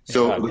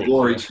 So the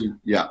Glories,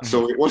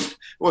 So it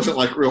wasn't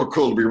like real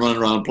cool to be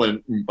running around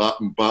playing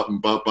bop and bop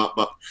and bop bop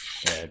bop.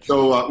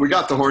 So we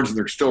got the horns and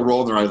they're still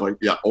rolling their eyes like,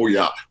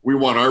 we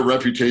want our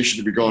reputation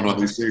to be going on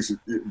these things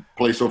that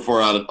play so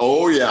far out.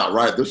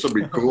 And this will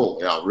be cool.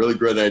 Yeah, really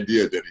great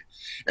idea, Denny.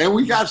 And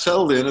we got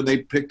settled in and they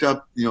picked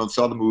up,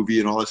 saw the movie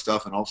and all that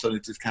stuff, and all of a sudden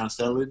it just kind of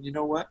settled in. You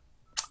know what?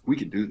 We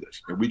can do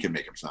this, and we can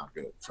make them sound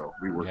good. So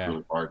we worked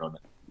really hard on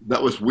it.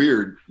 That was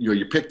weird.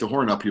 You pick the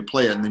horn up, you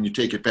play it, and then you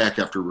take it back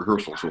after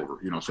rehearsal's over.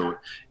 So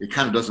it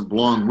kind of doesn't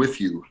belong with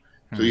you.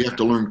 So you have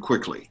to learn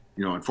quickly.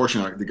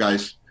 Unfortunately, the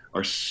guys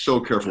are so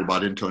careful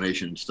about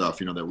intonation and stuff.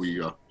 That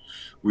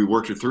we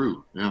worked it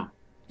through. Yeah.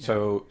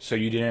 So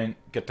you didn't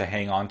get to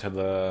hang on to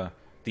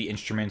the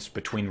instruments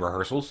between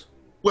rehearsals?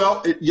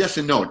 Well, yes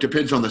and no. It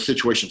depends on the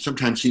situation.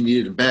 Sometimes he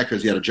needed them back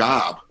because he had a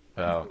job.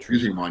 Oh, true.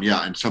 Using one,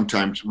 and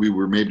sometimes we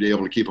were maybe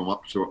able to keep them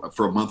up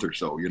for a month or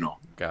so.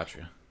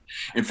 Gotcha.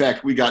 In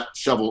fact, we got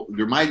several.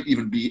 There might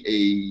even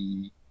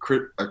be a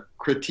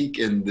critique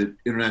in the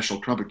International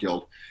Trumpet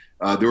Guild.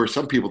 There were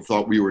some people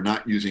thought we were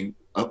not using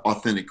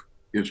authentic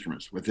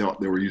instruments.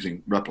 They were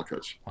using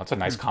replicas. Well, that's a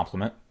nice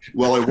compliment.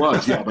 Well, it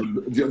was, yeah. But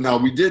now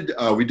we did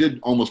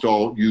almost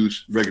all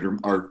use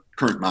our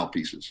current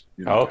mouthpieces.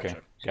 Oh, okay.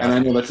 And I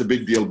know that's a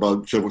big deal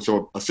about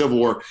so a Civil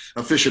War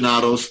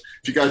aficionados.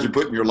 If you guys are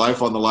putting your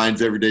life on the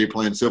lines every day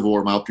playing Civil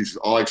War mouthpieces,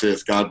 all I say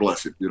is God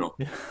bless it. But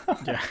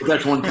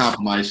that's one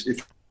compromise,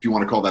 if you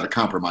want to call that a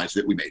compromise,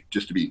 that we made,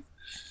 just to be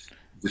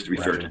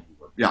fair to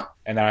people. Yeah.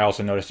 And then I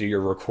also noticed that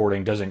your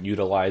recording doesn't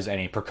utilize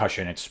any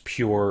percussion; it's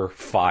pure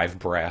 5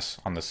 brass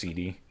on the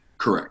CD.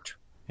 Correct.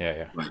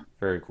 Yeah. Right.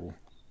 Very cool.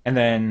 And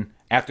then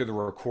after the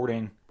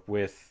recording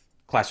with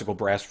classical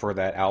brass for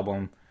that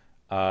album,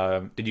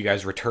 did you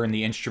guys return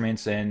the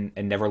instruments and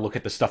never look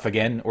at the stuff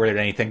again, or did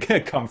anything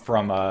come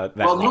from that?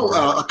 Well, no,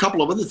 a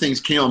couple of other things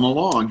came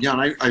along. Yeah,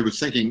 and I was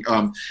thinking,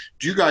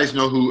 do you guys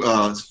know who,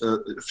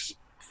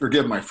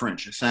 forgive my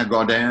French, Saint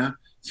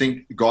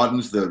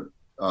Gaudens, the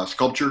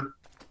sculptor,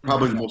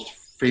 probably the most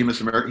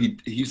famous American.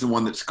 He's the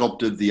one that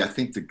sculpted the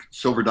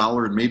silver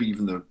dollar and maybe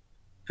even the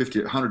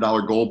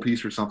 $100 gold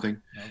piece or something.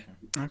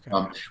 Okay.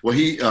 Well,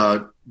 he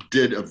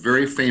did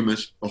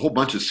a whole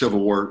bunch of Civil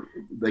War.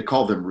 They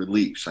call them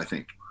reliefs. I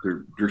think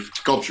they're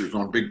sculptures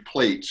on big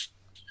plates.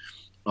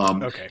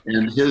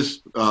 And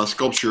his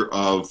sculpture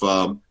of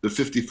the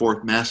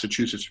 54th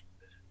Massachusetts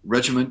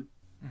Regiment,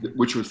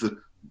 which was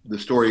the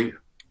story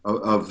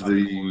of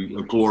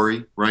the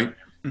glory, right?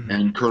 Mm-hmm.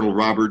 And Colonel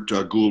Robert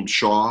Gould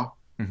Shaw,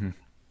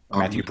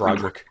 Matthew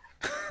Broderick.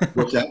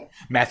 What's that?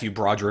 Matthew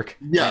Broderick.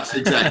 Yes,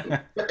 exactly.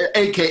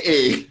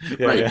 AKA,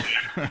 right.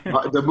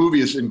 The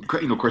movie is,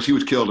 of course, he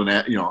was killed and,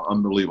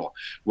 unbelievable.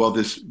 Well,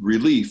 this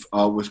relief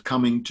was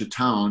coming to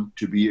town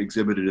to be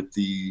exhibited at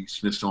the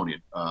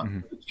Smithsonian.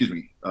 Excuse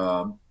me.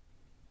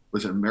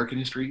 Was it American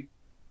History?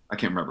 I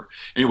can't remember.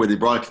 Anyway, they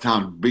brought it to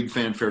town, big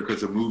fanfare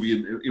because the movie,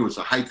 and it was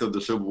the height of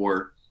the Civil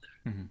War,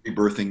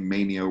 rebirthing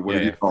mania, or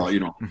whatever you call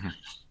it,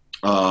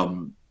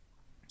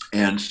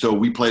 And so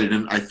we played it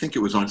in, I think it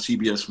was on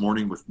CBS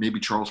Morning with maybe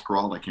Charles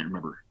Perrault, I can't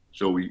remember.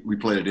 So we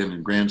played it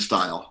in grand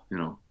style,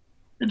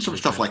 and some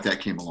stuff like that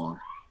came along.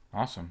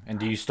 Awesome. And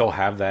do you still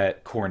have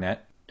that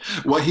cornet?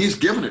 Well, he's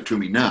given it to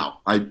me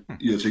now.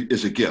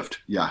 As a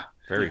gift, yeah.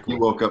 Very cool. He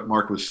woke up,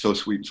 Mark was so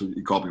sweet, so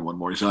he called me one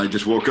morning. He said, I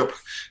just woke up,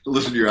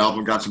 listened to your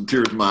album, got some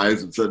tears in my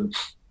eyes, and said,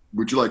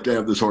 would you like to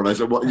have this horn? I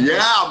said, well,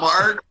 yeah,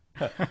 Mark.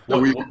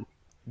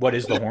 What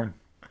is the horn?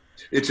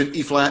 It's an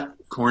E-flat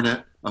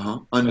cornet,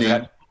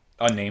 unnamed.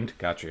 Unnamed,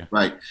 gotcha.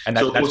 Right. And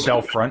that's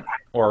bell front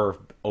or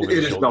over the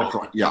shoulder? It is bell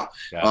front, yeah.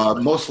 Gotcha.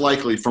 Most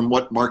likely, from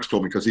what Mark's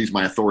told me, because he's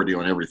my authority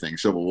on everything,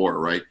 Civil War,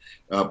 right?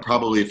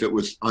 Probably if it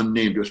was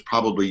unnamed, it was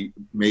probably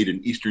made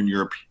in Eastern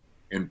Europe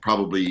and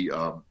probably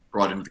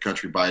brought into the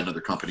country by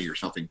another company or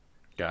something.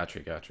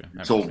 Gotcha.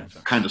 So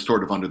kind of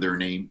sort of under their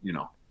name,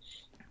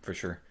 For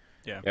sure.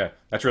 Yeah,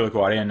 that's really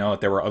cool. I didn't know that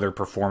there were other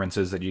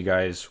performances that you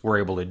guys were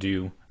able to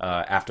do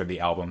after the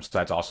album, so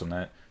that's awesome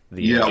that...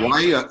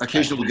 I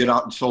occasionally get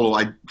out and solo.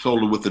 I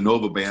soloed with the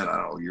Nova Band, I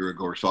don't know, a year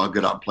ago or so. I'll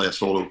get out and play a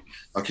solo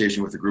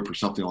occasionally with a group or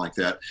something like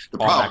that.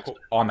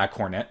 On that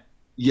cornet?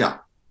 Yeah.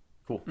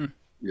 Cool.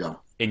 Yeah.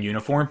 In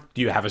uniform?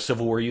 Do you have a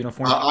Civil War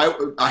uniform?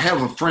 I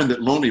have a friend that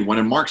loaned me one,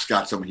 and Mark's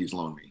got some he's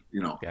loaned me,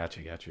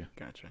 Gotcha.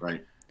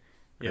 Right.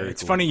 Yeah, Very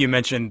it's cool. funny you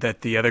mentioned that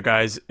the other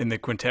guys in the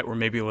quintet were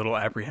maybe a little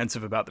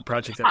apprehensive about the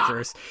project at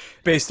first,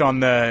 based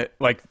on the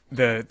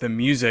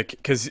music,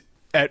 because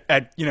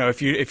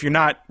if you're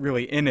not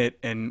really in it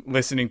and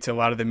listening to a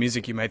lot of the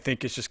music, you might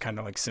think it's just kind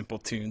of like simple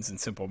tunes and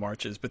simple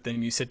marches, but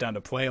then you sit down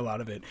to play a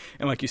lot of it,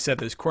 and like you said,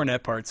 those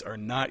cornet parts are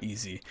not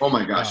easy. Oh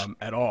my gosh,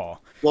 at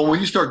all. Well, when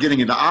you start getting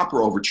into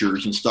opera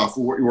overtures and stuff,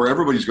 where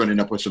everybody's going to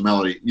end up with some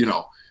melody,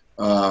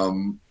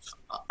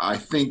 I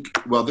think,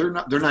 well, they're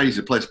not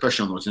easy to play,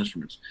 especially on those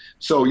instruments.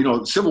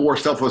 So, Civil War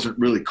stuff wasn't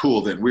really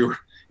cool then. We were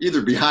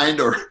either behind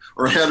or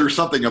ahead or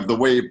something of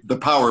the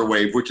power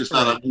wave, which is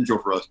not unusual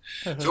for us.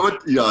 So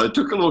it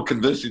took a little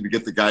convincing to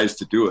get the guys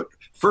to do it.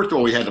 first of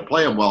all, we had to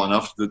play them well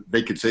enough that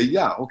they could say,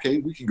 yeah, okay,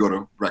 we can go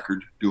to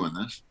record doing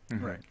this.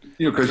 Right.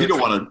 Because you don't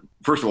want to,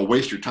 first of all,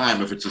 waste your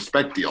time if it's a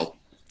spec deal.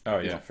 Oh,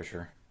 yeah, for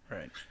sure.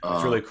 Right.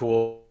 It's really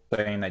cool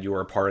saying that you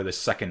were a part of the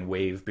second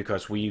wave,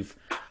 because we've,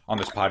 on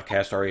this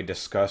podcast, already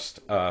discussed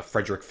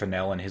Frederick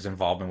Fennell and his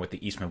involvement with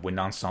the Eastman Wind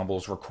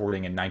Ensemble's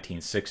recording in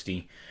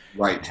 1960.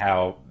 Right. And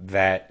how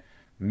that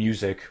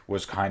music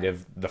was kind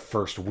of the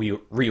first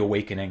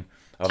reawakening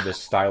of this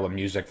style of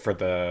music for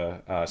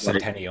the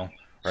centennial,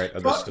 right,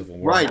 of the Civil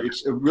War. Right.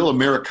 It's a real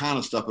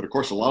Americana stuff, but of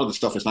course, a lot of the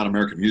stuff is not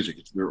American music.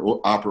 It's their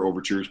opera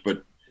overtures,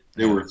 but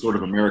they were sort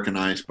of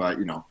Americanized by,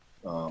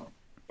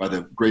 by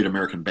the Great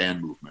American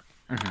Band movement.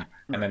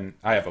 Mm-hmm. And then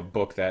I have a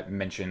book that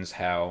mentions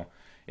how,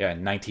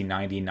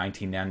 1990,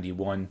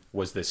 1991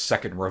 was the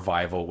second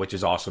revival, which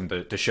is awesome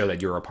to show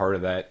that you're a part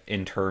of that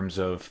in terms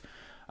of,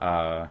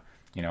 the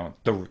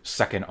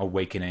second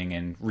awakening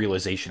and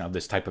realization of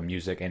this type of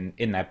music. And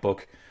in that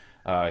book,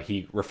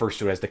 he refers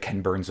to it as the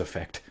Ken Burns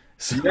effect.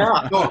 So.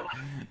 Yeah, no,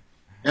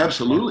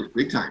 absolutely,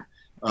 big time.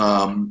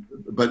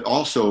 But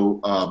also,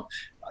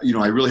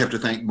 I really have to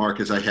thank Mark,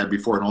 as I had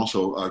before, and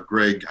also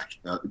Greg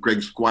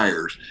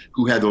Squires,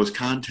 who had those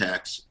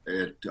contacts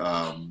at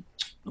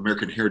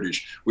American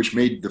Heritage, which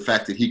made the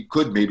fact that he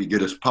could maybe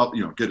get us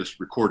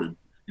recorded,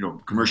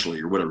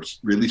 commercially or whatever,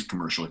 released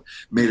commercially,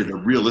 made it a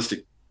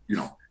realistic,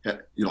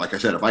 like I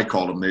said, if I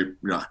called them,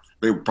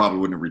 they probably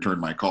wouldn't have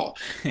returned my call.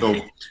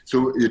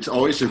 So it's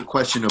always a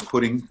question of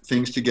putting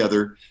things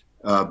together,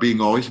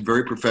 being always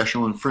very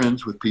professional and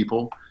friends with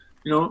people,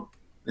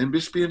 and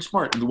just being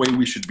smart in the way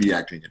we should be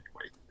acting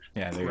anyway.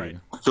 Yeah, there you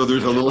go. So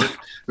there's a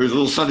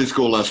little Sunday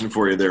school lesson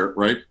for you there,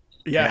 right?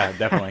 Yeah,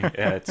 definitely.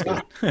 Yeah, it's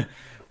good.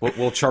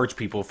 We'll charge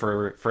people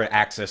for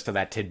access to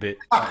that tidbit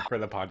for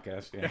the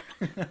podcast. Yeah.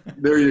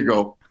 There you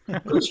go.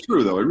 It's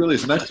true, though. It really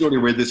is. And that's the only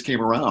way this came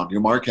around.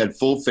 Mark had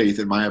full faith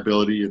in my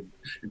ability and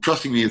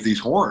trusting me with these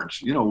horns,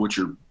 which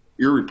are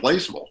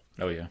irreplaceable.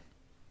 Oh, yeah.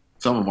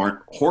 Some of them aren't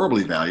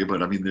horribly valued,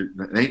 but, I mean,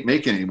 they ain't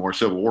making any more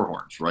Civil War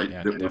horns, right?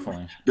 Yeah,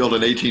 definitely. Built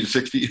in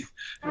 1860.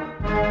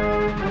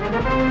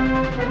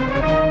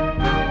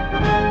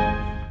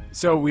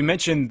 So we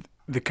mentioned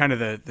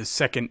the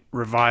second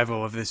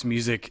revival of this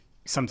music,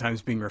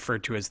 sometimes being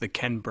referred to as the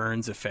Ken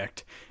Burns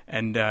effect,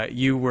 and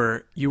you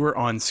were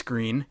on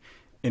screen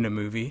in a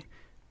movie,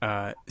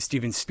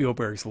 Steven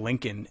Spielberg's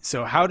Lincoln.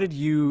 So how did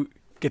you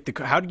get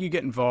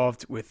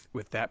involved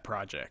with that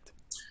project?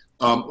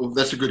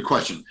 That's a good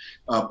question.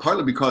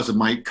 Partly because of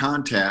my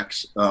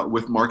contacts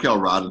with Mark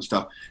Elrod and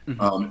stuff.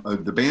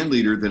 Mm-hmm. The band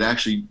leader that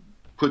actually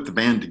put the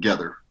band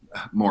together,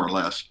 more or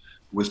less,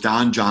 was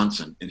Don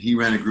Johnson, and he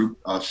ran a group,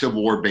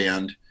 Civil War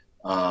band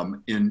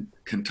in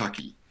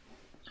Kentucky.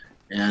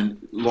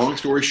 And long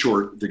story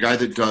short, the guy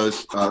that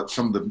does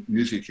some of the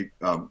music,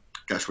 what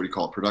do you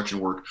call it, production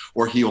work,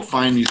 or he'll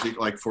find music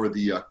like for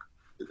the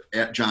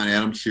John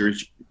Adams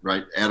series,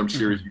 right? Adams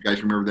series, mm-hmm. You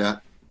guys remember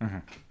that?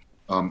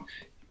 Mm-hmm.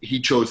 He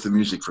chose the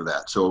music for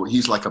that. So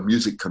he's like a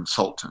music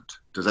consultant.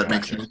 Does that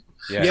make sense?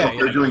 Yeah. So if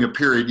they're doing a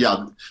period,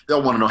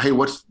 they'll want to know, hey,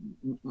 what's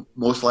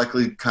most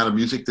likely kind of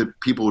music that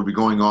people would be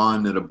going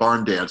on at a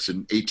barn dance in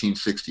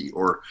 1860,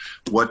 or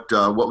what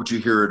would you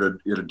hear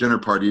at a dinner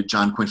party at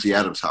John Quincy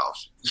Adams'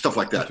 house, stuff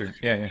like that.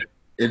 Yeah.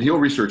 And he'll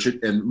research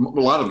it, and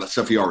a lot of that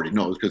stuff he already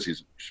knows because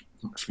he's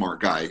a smart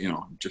guy,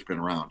 just been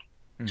around.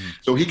 Mm-hmm.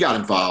 So he got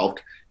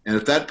involved, and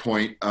at that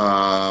point,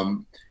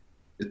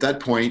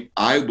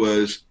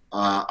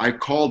 I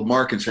called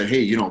Mark and said,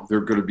 hey,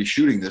 they're going to be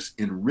shooting this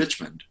in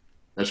Richmond.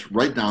 That's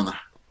right down the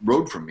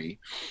road from me.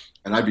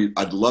 And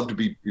I'd love to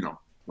be,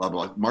 blah,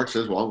 blah. Mark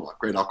says, well,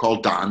 great. I'll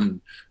call Don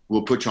and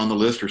we'll put you on the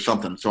list or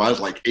something. So I was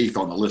like 8th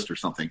on the list or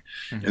something.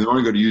 Mm-hmm. And they're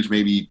only going to use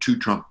maybe two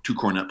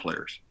cornet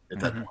players at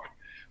that point.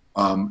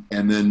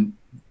 And then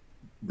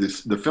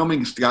the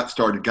filming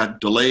got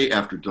delay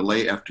after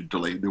delay after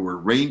delay. There were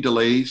rain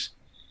delays.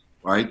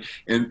 Right.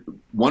 And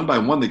one by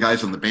one, the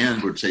guys on the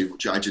band would say,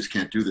 I just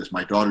can't do this.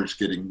 My daughter's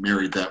getting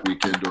married that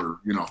weekend, or,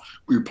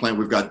 we've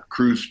got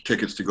cruise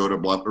tickets to go to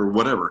blah, or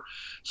whatever.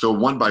 So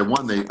one by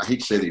one, I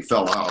hate to say they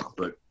fell out,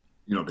 but,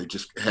 they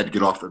just had to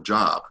get off the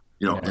job,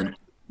 and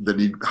then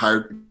he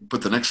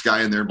put the next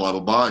guy in there, blah,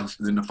 blah, blah. And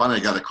then finally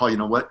I got a call,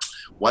 what?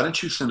 Why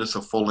don't you send us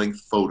a full-length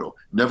photo?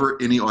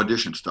 Never any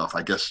audition stuff.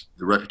 I guess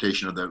the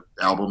Reputation of the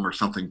album or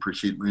something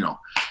preceded,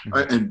 mm-hmm.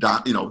 and,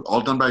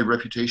 all done by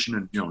Reputation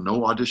and,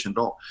 no audition at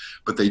all.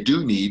 But they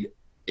do need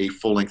a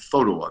full-length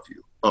photo of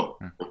you. Oh,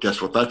 well, guess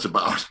what that's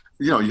about?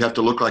 You have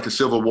to look like a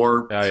Civil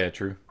War. Oh, yeah,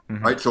 true.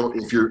 Mm-hmm. Right? So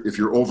if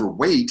you're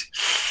overweight,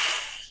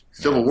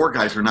 Civil War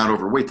guys are not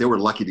overweight. They were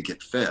lucky to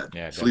get fed.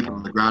 Yeah, sleeping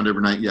on the ground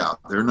every night. Yeah,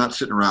 they're not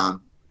sitting around,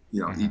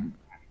 mm-hmm.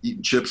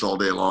 eating chips all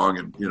day long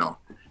and,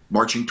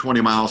 marching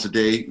 20 miles a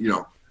day,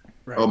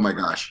 Right. Oh my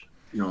gosh.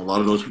 A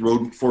lot of those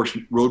road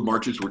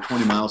marches were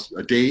 20 miles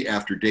a day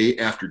after day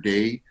after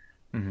day,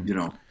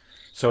 mm-hmm.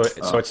 So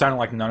it sounded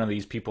like none of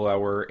these people that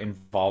were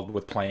involved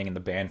with playing in the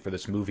band for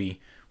this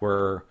movie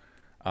were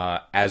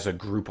as a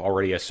group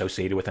already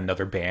associated with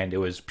another band. It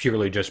was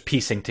purely just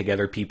piecing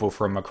together people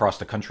from across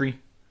the country.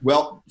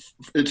 Well,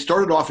 it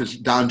started off as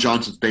Don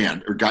Johnson's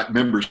band, or got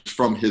members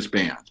from his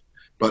band.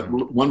 But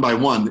one by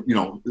one,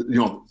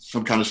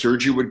 some kind of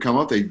surgery would come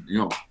up. They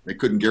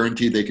couldn't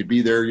guarantee they could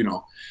be there,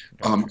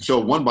 So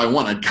one by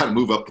one, I'd kind of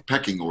move up the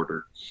pecking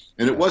order.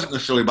 And it wasn't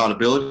necessarily about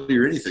ability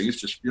or anything. It's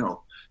just, you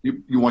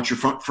want your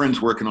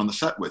friends working on the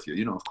set with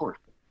you, of course.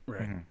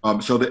 Right.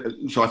 So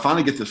I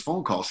finally get this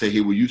phone call, say,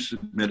 hey, will you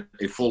submit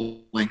a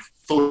full-length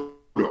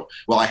photo?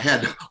 Well, I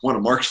had one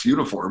of Mark's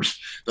uniforms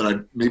that I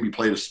maybe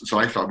played. So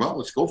I thought, well,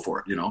 let's go for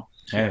it,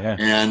 Yeah.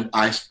 And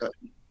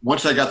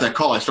once I got that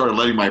call, I started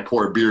letting my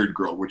poor beard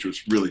grow, which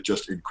was really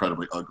just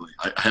incredibly ugly.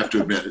 I have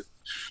to admit it.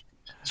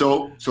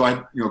 So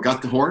I,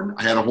 got the horn.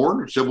 I had a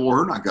horn, a civil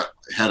horn.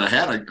 Had a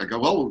hat. I go,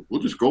 well,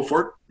 we'll just go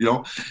for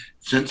it.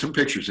 Send some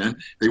pictures in.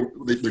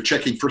 They're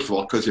checking, first of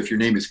all, because if your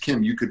name is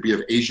Kim, you could be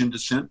of Asian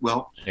descent.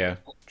 Well, yeah,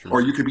 true.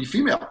 Or you could be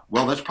female.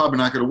 Well, that's probably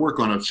not going to work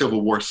on a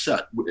Civil War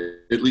set,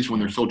 at least when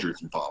there's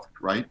soldiers involved,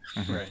 right?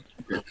 Right.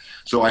 Okay.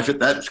 So I fit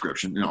that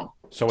description.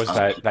 So was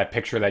that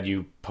picture that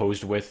you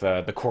posed with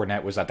the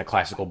cornet, was that the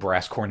classical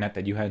brass cornet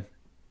that you had?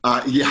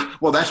 Yeah.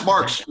 Well, that's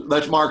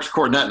Mark's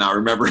cornet now.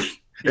 Remember.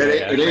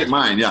 It ain't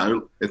mine,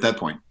 at that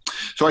point.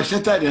 So I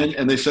sent that in,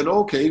 and they said,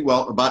 okay,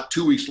 well, about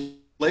 2 weeks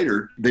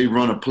later, they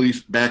run a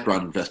police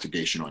background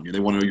investigation on you.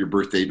 They want to know your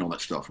birth date and all that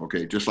stuff,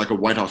 okay? Just like a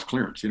White House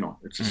clearance,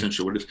 it's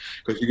essentially what it is.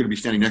 Because you're going to be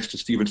standing next to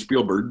Steven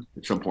Spielberg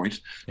at some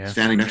points,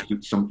 standing next to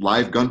some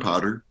live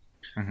gunpowder.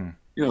 Mm-hmm.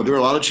 There are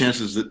a lot of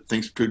chances that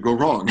things could go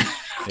wrong.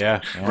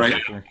 Yeah.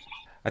 Right? Sure.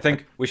 I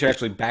think we should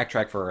actually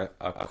backtrack for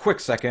a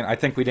quick second. I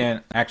think we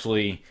didn't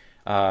actually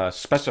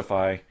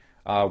specify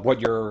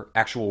what your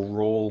actual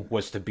role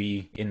was to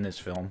be in this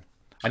film.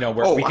 I know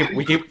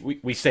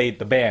we say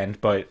the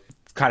band, but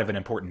it's kind of an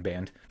important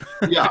band.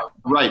 Yeah,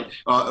 right.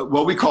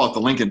 Well, we call it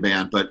the Lincoln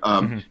Band, but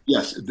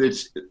yes,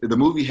 the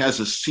movie has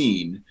a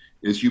scene,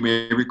 as you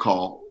may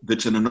recall,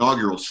 that's an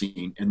inaugural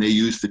scene, and they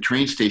used the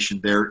train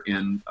station there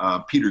in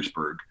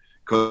Petersburg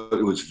because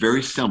it was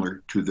very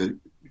similar to the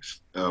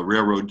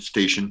railroad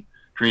station,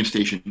 train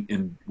station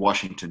in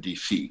Washington,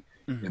 D.C.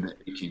 in the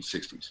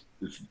 1860s.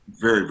 It's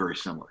very, very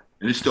similar.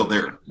 And it's still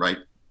there, right,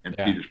 in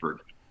Petersburg.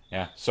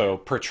 Yeah, so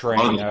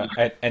portraying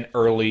an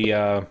early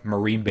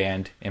Marine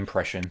Band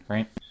impression,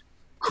 right?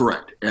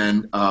 Correct.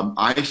 And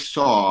I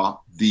saw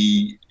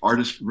the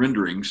artist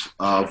renderings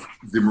of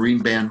the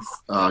Marine Band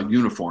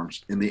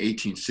uniforms in the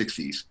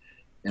 1860s,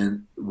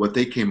 and what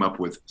they came up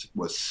with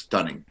was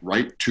stunning,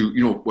 right?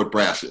 To, what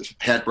brass is.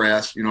 Hat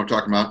brass, what I'm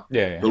talking about?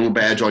 Yeah. The little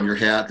badge on your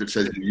hat that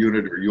says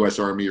unit or U.S.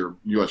 Army or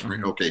U.S.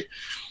 Marine, okay.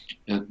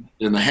 And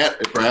in the hat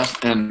brass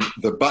and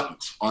the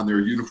buttons on their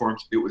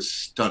uniforms, it was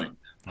stunning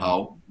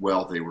how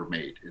well they were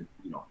made.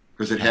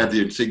 Because it had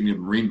the insignia of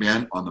Marine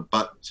Band on the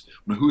buttons.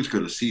 Now, who's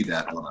going to see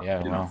that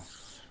on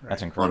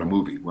that's incredible. On a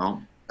movie?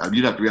 Well,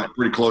 you'd have to be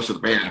pretty close to the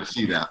band to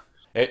see that.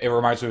 It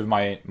reminds me of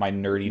my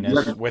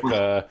nerdiness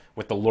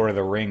with the Lord of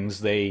the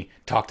Rings. They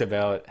talked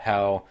about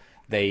how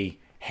they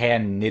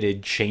hand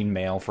knitted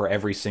chainmail for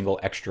every single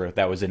extra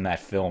that was in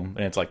that film,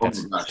 and it's like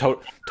that's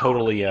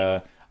totally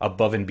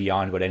above and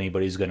beyond what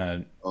anybody's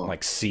gonna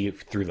see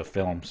through the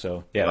film.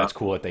 So that's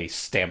cool that they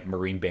stamped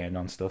Marine Band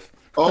on stuff.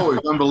 Oh,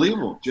 it's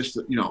unbelievable! Just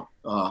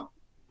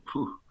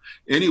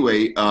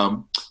anyway,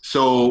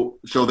 so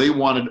they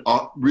wanted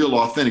real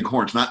authentic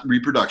horns, not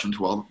reproductions.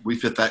 Well, we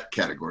fit that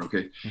category,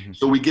 okay. Mm-hmm.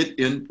 So we get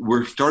in.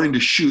 We're starting to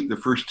shoot the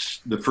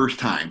first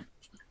time,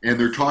 and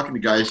they're talking to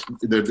guys.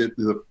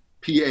 The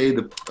PA,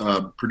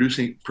 the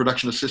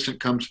production assistant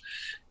comes,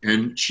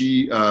 and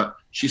she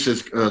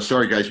says,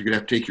 "Sorry, guys, you're gonna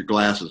have to take your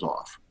glasses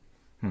off."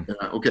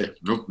 Okay,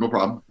 no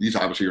problem. These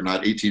obviously are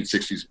not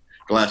 1860s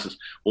glasses.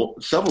 Well,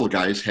 several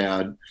guys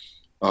had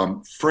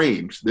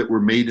frames that were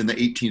made in the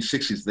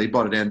 1860s. They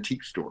bought at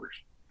antique stores,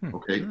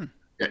 okay,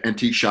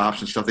 antique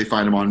shops and stuff. They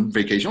find them on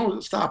vacation. Oh,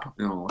 stop,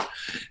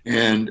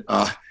 And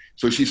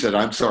so she said,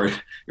 "I'm sorry."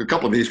 A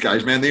couple of these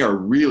guys, man, they are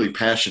really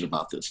passionate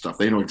about this stuff.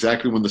 They know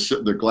exactly when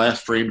the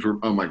glass frames were.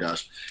 Oh my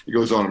gosh, it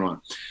goes on and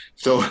on.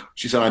 So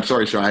she said, "I'm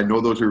sorry, sir. I know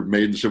those were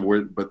made in the Civil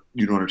War, but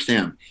you don't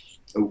understand."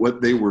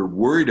 What they were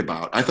worried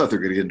about, I thought they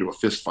were going to get into a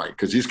fist fight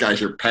because these guys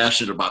are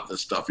passionate about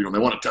this stuff. They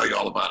want to tell you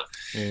all about it.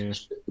 Yeah.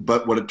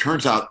 But what it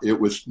turns out, it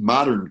was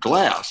modern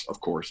glass, of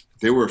course.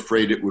 They were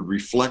afraid it would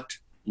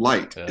reflect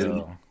light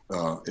in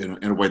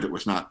a way that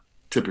was not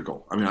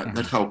typical. I mean,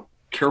 that's how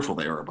careful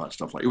they are about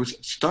stuff like it. Was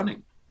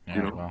stunning.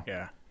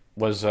 Yeah,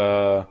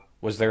 well,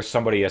 Was there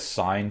somebody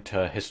assigned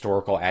to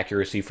historical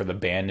accuracy for the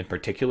band in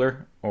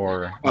particular,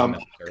 or not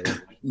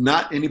necessarily?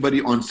 Not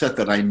anybody on set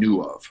that I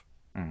knew of.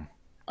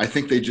 I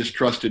think they just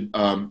trusted,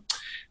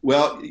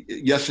 well,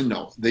 yes and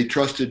no. They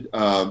trusted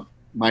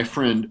my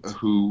friend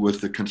who was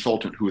the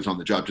consultant who was on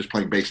the job just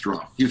playing bass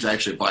drum. He was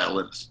actually a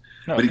violinist,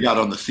 but he got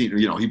on the scene.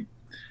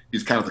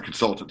 He's kind of the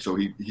consultant, so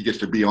he gets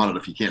to be on it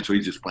if he can. So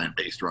he's just playing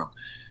bass drum.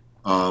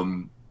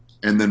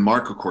 And then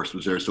Mark, of course,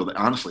 was there. So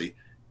honestly,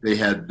 they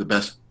had the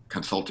best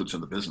consultants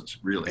in the business,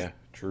 really. Yeah,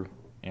 true.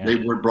 Yeah. They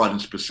weren't brought in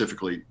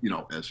specifically,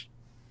 as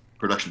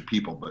production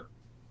people, but.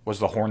 Was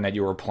the horn that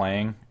you were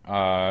playing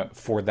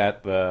for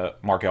that the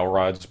Mark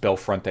Elrod's bell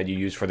front that you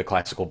used for the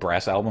classical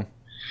brass album?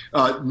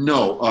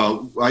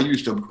 No, I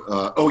used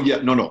to. Oh yeah,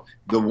 no.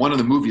 The one in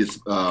the movie is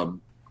over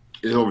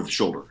the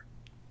shoulder.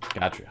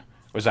 Gotcha.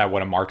 Was that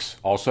one of Mark's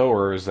also,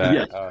 or is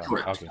Yes, that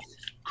correct. okay?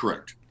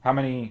 Correct. How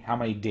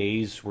many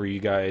days were you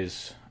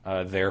guys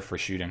there for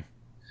shooting?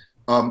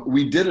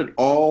 We did it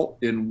all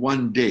in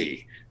one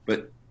day,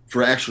 but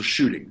for actual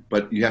shooting.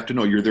 But you have to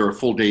know you're there a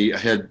full day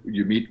ahead.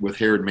 You meet with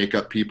hair and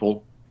makeup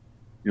people.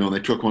 And they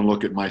took one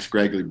look at my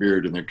scraggly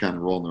beard and they're kind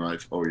of rolling their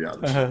eyes. Oh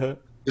yeah,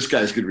 this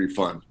guy's going to be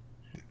fun.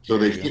 So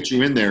they get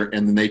you in there,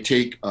 and then they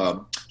take.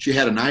 She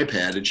had an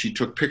iPad, and she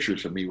took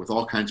pictures of me with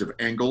all kinds of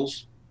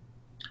angles,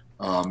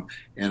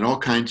 and all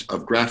kinds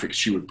of graphics.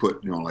 She would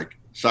put, like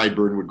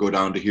sideburn would go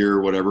down to here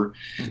or whatever.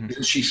 Mm-hmm.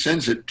 And she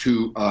sends it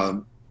to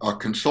a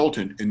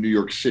consultant in New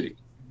York City.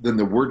 Then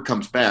the word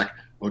comes back.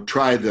 Well,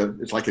 try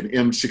it's like an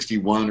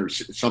M61 or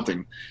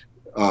something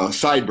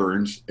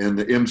sideburns, and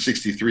the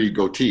M63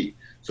 goatee.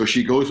 So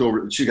she goes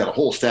over. She got a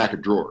whole stack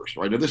of drawers.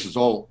 Right now, this is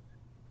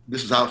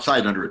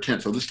outside under a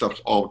tent, so this stuff's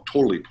all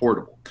totally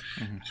portable.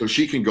 Mm-hmm. So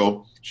she can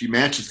go. She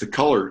matches the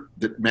color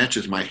that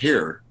matches my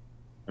hair,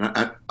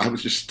 and I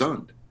was just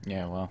stunned.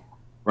 Yeah, well,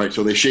 right.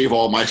 So they shave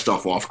all my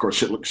stuff off. Of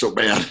course, it looked so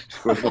bad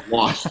with the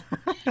loss,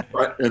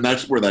 right? And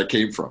that's where that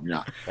came from.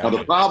 Yeah. Now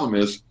the problem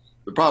is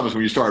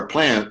when you start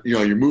playing,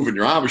 you're moving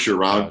your embouchure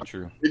around.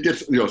 True. It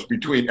gets, it's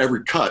between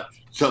every cut,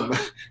 some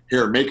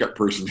hair and makeup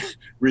person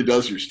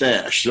redoes your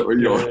stash. So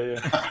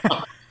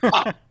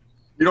Yeah.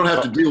 You don't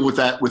have to deal with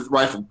that with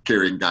rifle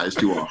carrying guys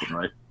too often,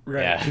 right?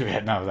 Right. Yeah,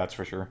 no, that's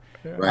for sure.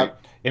 Yeah. Right.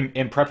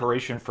 In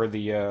preparation for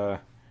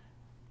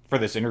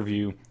this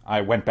interview,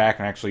 I went back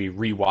and actually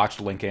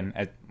rewatched Lincoln.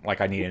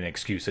 I needed an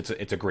excuse.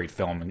 It's a great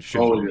film and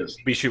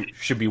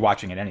should be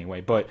watching it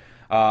anyway. But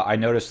I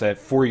noticed that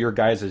for your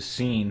guys'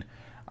 scene,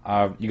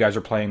 you guys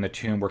are playing the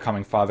tune "We're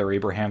Coming, Father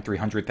Abraham,"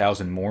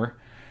 300,000 more.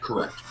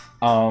 Correct.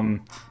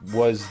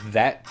 Was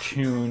that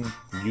tune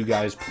you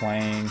guys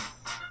playing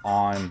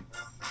on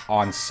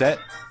set,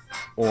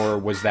 or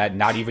was that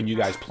not even you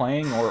guys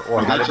playing,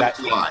 or how did that?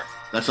 Live.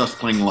 That's us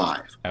playing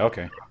live.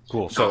 Okay,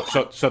 cool. So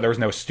there was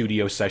no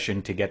studio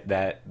session to get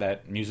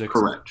that music.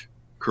 Correct.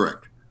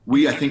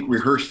 I think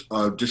rehearsed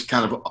just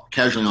kind of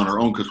casually on our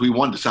own because we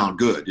wanted to sound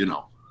good,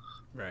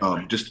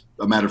 Right. Just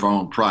a matter of our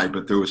own pride,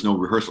 but there was no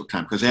rehearsal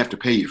time because they have to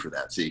pay you for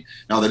that. See,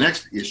 now the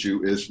next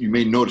issue is you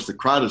may notice the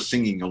crowd is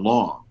singing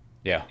along.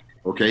 Yeah.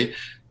 Okay.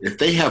 If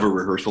they have a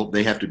rehearsal,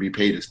 they have to be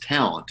paid as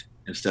talent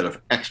instead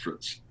of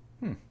extras.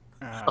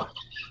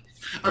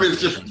 I mean,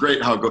 it's just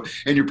great how it goes.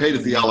 And you're paid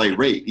at the LA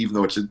rate, even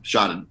though it's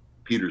shot in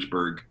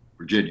Petersburg,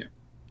 Virginia.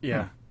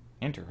 Yeah.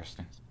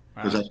 Interesting.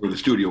 Because that's where the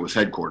studio was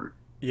headquartered.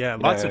 Yeah,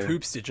 lots of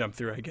hoops to jump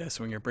through, I guess,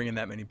 when you're bringing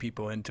that many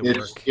people into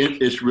work.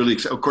 It's really,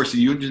 of course, the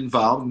union's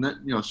involved, and that,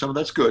 some of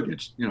that's good.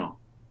 It's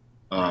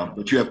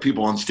but you have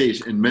people on stage,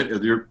 and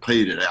they're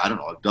paid at I don't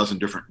know a dozen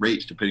different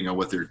rates depending on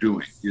what they're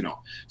doing.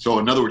 So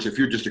in other words, if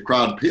you're just a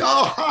crowd,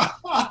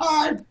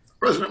 hi,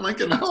 President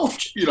Lincoln,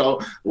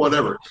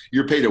 whatever,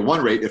 you're paid at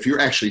one rate. If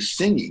you're actually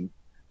singing,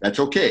 that's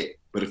okay.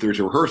 But if there's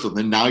a rehearsal,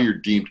 then now you're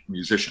deemed a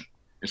musician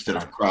instead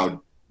of crowd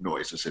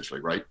noise, essentially,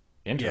 right?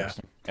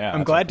 Interesting. Yeah,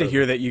 I'm glad to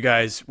hear that you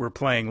guys were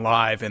playing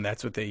live and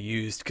that's what they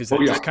used, because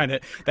just kind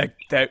of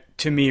that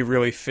to me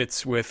really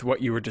fits with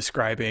what you were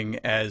describing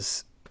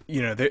as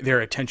their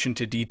attention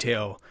to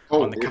detail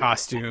on the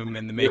costume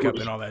and the makeup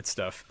and all that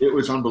stuff. It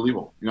was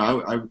unbelievable.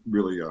 I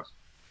really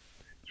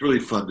it's really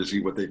fun to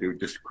see what they do.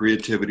 Just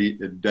creativity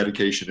and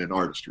dedication and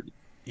artistry.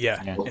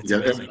 Yeah,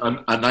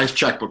 a nice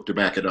checkbook to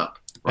back it up.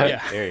 Right?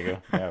 Yeah, there you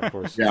go. Yeah, of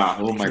course. Yeah.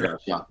 Oh my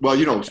gosh. Yeah.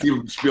 Well,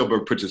 Steven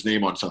Spielberg puts his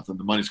name on something,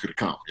 the money's going to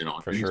come.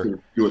 For he's sure. going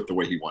to do it the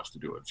way he wants to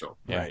do it. So.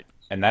 Yeah. Right.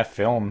 And that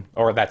film,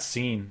 or that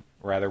scene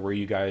rather, where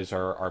you guys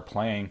are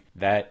playing,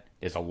 that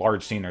is a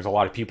large scene. There's a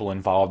lot of people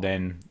involved,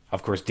 and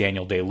of course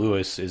Daniel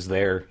Day-Lewis is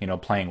there,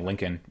 playing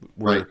Lincoln.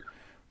 Right.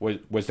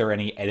 Was there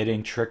any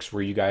editing tricks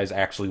where you guys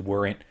actually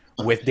weren't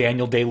with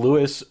Daniel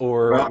Day-Lewis,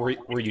 or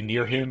were you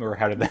near him, or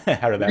how did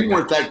that? We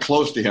weren't that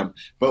close to him,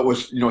 but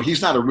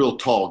he's not a real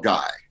tall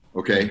guy.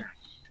 Okay,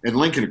 and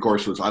Lincoln, of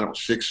course, was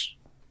 6'2".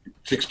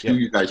 Yeah.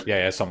 You guys,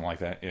 yeah, something like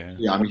that. Yeah,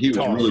 yeah. I mean, he was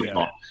really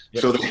tall.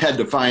 Yep. So they had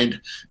to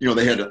find,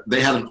 they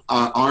had an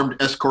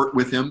armed escort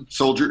with him,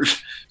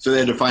 soldiers. So they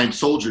had to find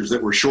soldiers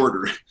that were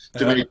shorter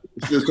to make.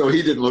 So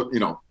he didn't look,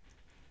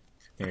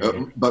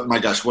 But my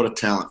gosh, what a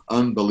talent!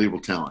 Unbelievable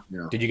talent.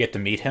 Yeah. Did you get to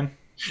meet him?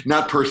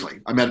 Not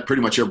personally. I met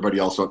pretty much everybody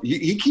else. So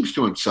he keeps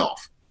to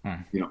himself.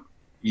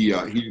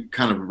 He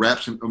kind of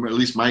wraps him, or at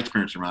least my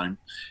experience around him.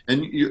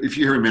 And if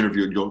you hear him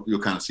interviewed, you'll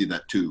kind of see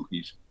that too.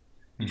 He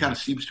kind of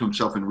seems to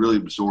himself and really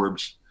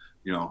absorbs,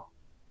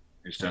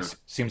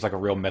 Seems like a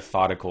real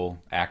methodical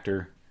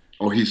actor.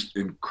 Oh, he's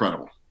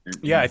incredible.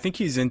 Yeah, I think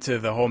he's into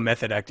the whole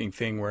method acting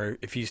thing, where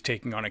if he's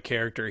taking on a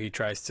character, he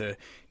tries to,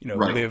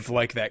 live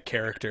like that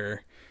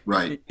character.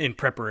 Right. In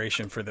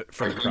preparation for the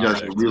project. He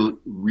does really,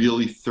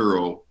 really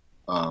thorough.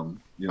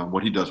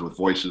 What he does with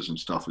voices and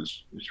stuff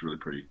is really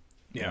pretty.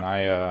 Yeah.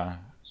 And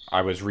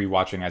I was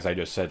rewatching, as I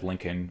just said,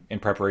 Lincoln in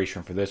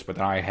preparation for this, but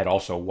then I had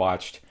also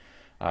watched,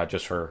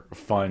 just for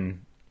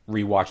fun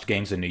rewatched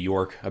Gangs of New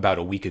York about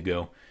a week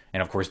ago,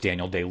 and of course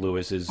Daniel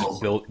Day-Lewis is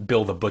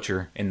Bill the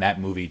Butcher in that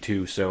movie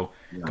too. So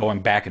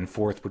going back and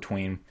forth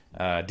between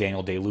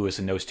Daniel Day-Lewis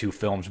and those two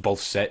films, both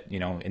set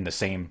in the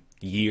same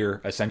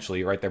year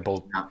essentially, right? They're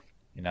both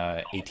in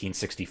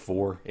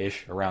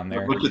 1864-ish, around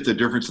there. Look at the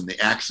difference in the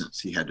accents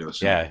he had to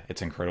assume. Yeah,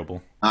 it's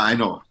incredible. I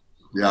know.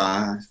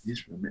 Yeah,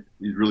 he's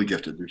really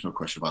gifted. There's no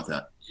question about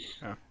that.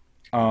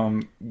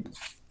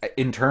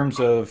 In terms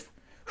of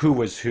who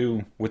was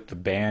who with the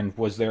band,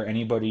 was there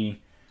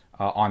anybody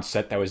on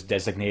set that was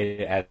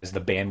designated as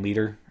the band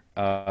leader?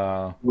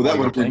 Well, that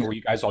would have been. Were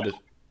you guys all just?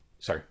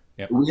 Sorry.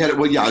 Yeah. We had.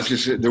 Well, yeah. I was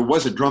just. There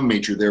was a drum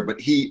major there, but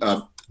he.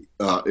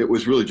 It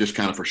was really just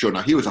kind of for show.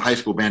 Now he was a high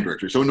school band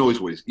director, so he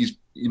knows what he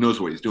knows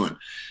what he's doing.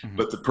 Mm-hmm.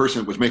 But the person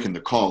that was making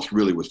the calls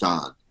really was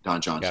Don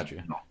Johnson.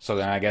 Gotcha. So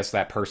then I guess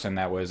that person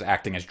that was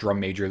acting as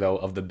drum major though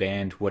of the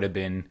band would have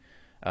been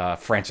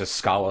Francis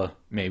Scala,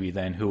 maybe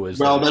then, who was.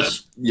 Well,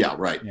 that's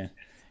right.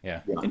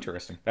 Yeah,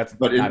 interesting. That's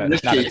not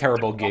a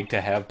terrible gig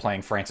to have,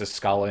 playing Francis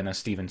Scala in a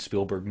Steven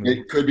Spielberg movie.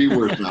 It could be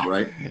worse now,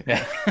 right?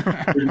 Yeah.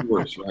 It could be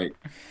worse, right?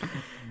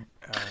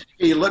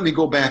 Hey, let me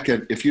go back,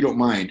 if you don't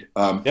mind.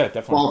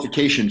 Definitely.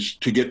 Qualifications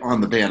to get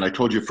on the band. I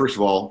told you, first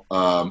of all,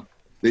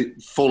 the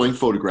full-length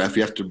photograph.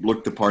 You have to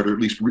look the part, or at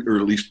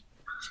least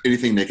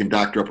anything they can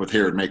doctor up with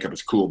hair and makeup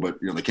is cool, but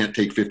they can't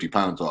take 50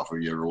 pounds off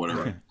of you or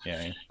whatever.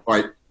 Yeah. All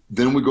right.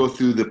 Then we go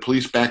through the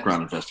police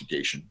background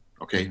investigation.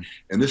 Okay.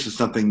 Mm-hmm. And this is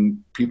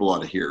something people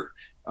ought to hear.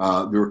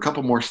 There were a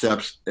couple more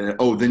steps.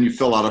 Then you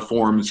fill out a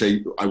form and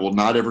say, I will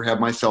not ever have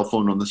my cell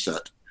phone on the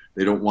set.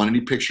 They don't want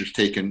any pictures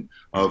taken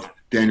of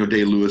Daniel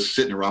Day-Lewis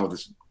sitting around with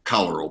his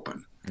collar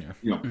open.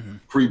 Yeah.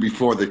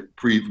 Before the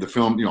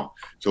film.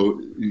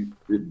 So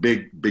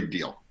big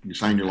deal. You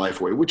sign your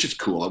life away, which is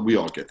cool. We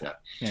all get that.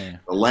 Yeah.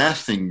 The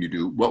last thing you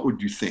do, what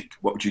would you think?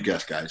 What would you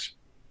guess, guys?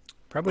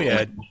 Probably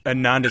a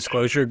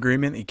non-disclosure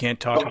agreement. You can't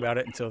talk about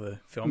it until the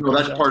film. No,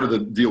 that's part of the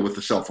deal with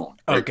the cell phone.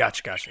 Right? Oh,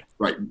 gotcha.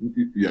 Right.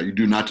 Yeah, you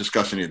do not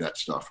discuss any of that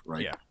stuff,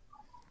 right?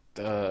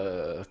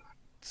 Yeah.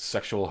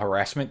 Sexual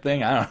harassment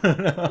thing? I don't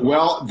know.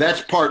 Well,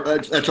 that's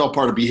all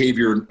part of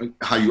behavior and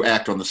how you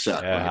act on the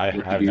set. Yeah,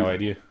 right? I have no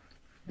idea.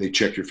 They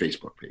check your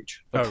Facebook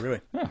page. Oh,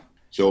 really? Huh.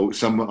 So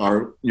some of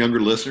our younger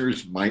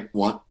listeners might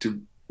want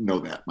to know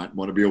that, might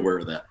want to be aware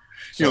of that.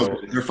 So,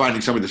 they're finding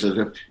somebody that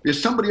says, if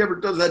somebody ever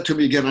does that to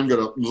me again,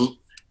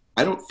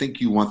 I don't think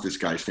you want this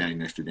guy standing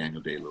next to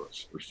Daniel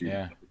Day-Lewis.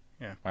 Yeah.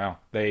 Wow.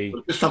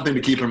 Just something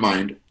to keep in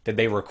mind. Did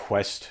they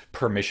request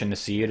permission to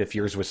see it if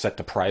yours was set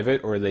to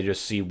private, or did they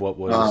just see what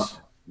was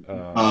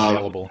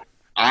available?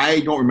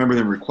 I don't remember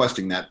them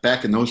requesting that.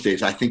 Back in those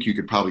days, I think you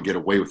could probably get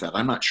away with that.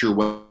 I'm not sure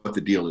what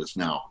the deal is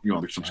now.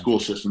 There's some school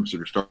systems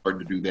that are starting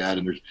to do that,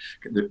 and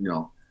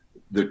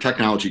the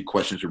technology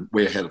questions are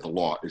way ahead of the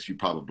law, as you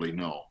probably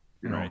know.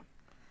 Right.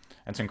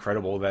 It's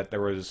incredible that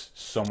there was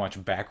so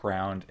much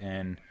background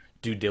and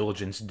due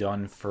diligence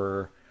done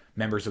for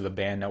members of the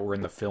band that were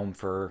in the film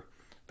for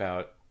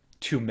about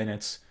 2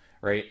 minutes,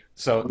 right?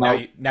 So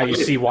now you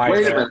see why.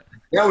 Wait a minute.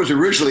 That was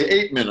originally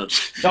 8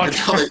 minutes.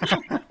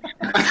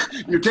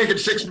 You're taking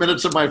 6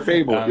 minutes of my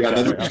fable.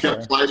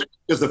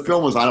 Because the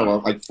film was, I don't know,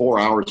 like 4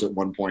 hours at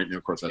one point. And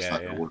of course, that's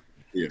not going to work.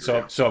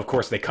 So of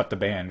course they cut the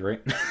band,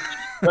 right?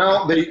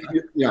 Well,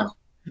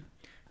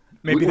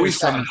 Maybe we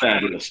sounded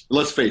fabulous.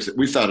 Let's face it,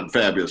 we sounded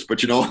fabulous. But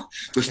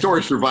the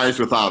story survives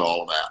without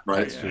all of that,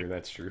 right?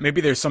 That's true. Maybe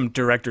there's some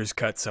director's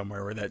cut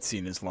somewhere where that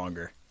scene is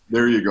longer.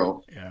 There you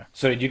go. Yeah.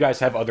 So did you guys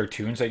have other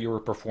tunes that you were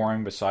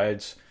performing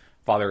besides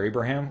Father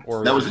Abraham,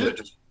 or that was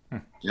it?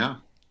 Yeah.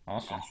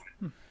 Awesome.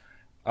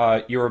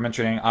 You were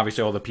mentioning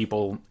obviously all the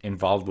people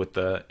involved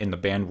in the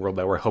band world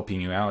that were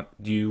helping you out.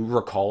 Do you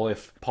recall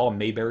if Paul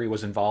Mayberry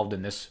was involved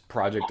in this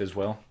project as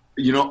well?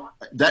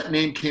 That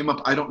name came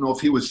up. I don't know if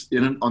he was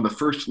in on the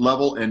first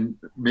level and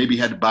maybe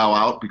had to bow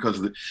out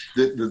because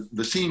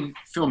the scene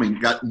filming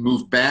got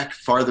moved back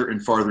farther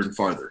and farther and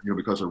farther,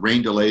 because of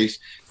rain delays.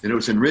 And it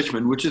was in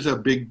Richmond, which is a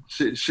big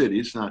city.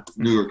 It's not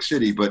New York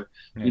City, but,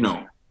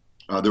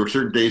 there were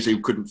certain days they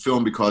couldn't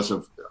film because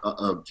of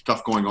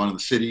stuff going on in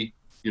the city,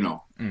 and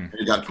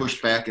it got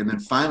pushed back. And then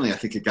finally, I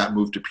think it got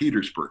moved to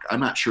Petersburg. I'm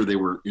not sure they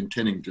were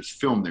intending to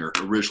film there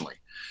originally.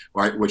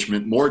 Right, which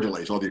meant more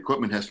delays. All the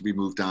equipment has to be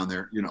moved down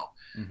there,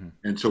 Mm-hmm.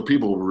 And so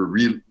people were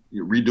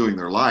redoing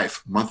their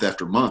life month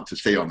after month to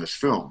stay on this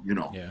film,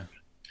 Yeah.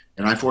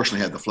 And I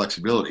fortunately had the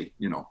flexibility,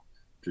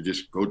 to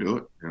just go do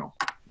it,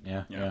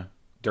 Yeah.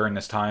 During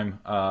this time,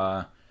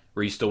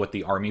 were you still with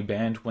the Army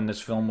band when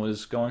this film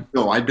was going?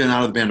 No, I'd been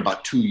out of the band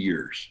about 2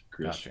 years,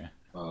 Chris. Gotcha.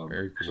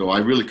 Very cool. So I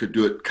really could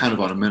do it kind of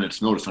on a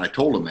minute's notice, and I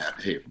told them that,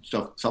 hey, if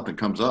something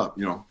comes up,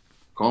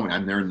 call me.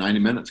 I'm there in 90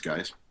 minutes,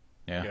 guys.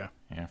 Yeah,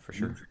 for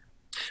sure.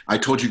 I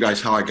told you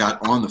guys how I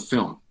got on the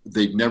film.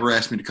 They'd never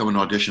asked me to come and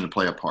audition and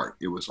play a part.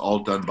 It was all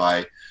done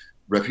by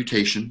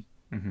reputation,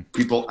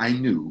 people I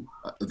knew.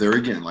 There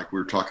again, like we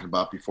were talking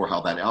about before,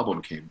 how that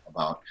album came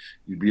about.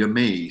 You'd be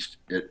amazed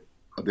at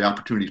the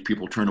opportunities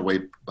people turn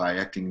away by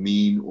acting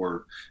mean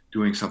or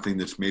doing something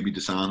that's maybe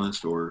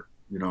dishonest or,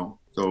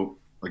 So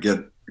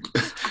again,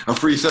 a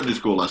free Sunday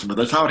school lesson. But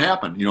that's how it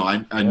happened. You know,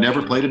 I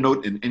never played a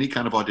note in any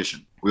kind of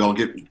audition. We all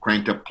get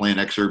cranked up playing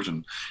excerpts,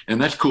 and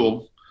that's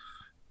cool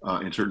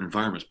in certain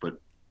environments. But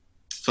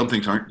some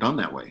things aren't done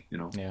that way. You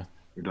know,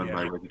 they're done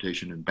by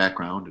reputation and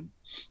background, and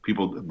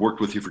people that worked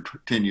with you for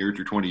 10 years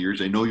or 20 years.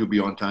 They know you'll be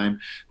on time.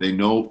 They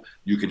know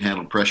you can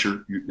handle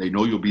pressure. They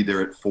know you'll be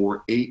there at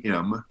 4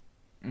 a.m.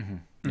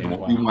 You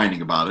won't be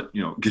whining about it.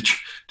 You know,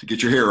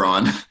 get your hair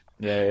on.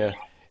 Yeah.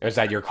 Was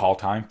that your call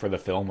time for the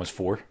film was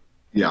 4?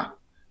 Yeah.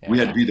 We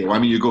had to be there. I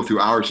mean, you go through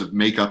hours of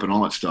makeup and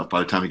all that stuff by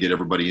the time you get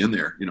everybody in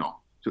there, you know.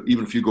 So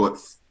even if you go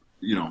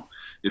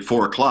at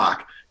 4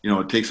 o'clock, you know,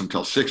 it takes them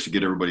till 6 to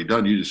get everybody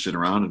done. You just sit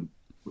around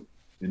and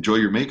enjoy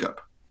your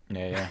makeup.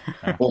 Yeah.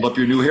 Hold up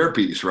your new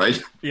hairpiece,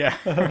 right? Yeah.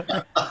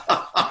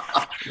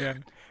 Yeah.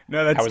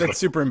 No, that's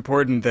super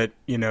important that,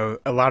 you know,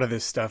 a lot of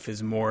this stuff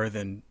is more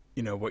than,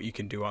 you know, what you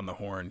can do on the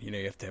horn. You know,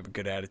 you have to have a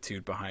good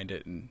attitude behind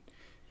it and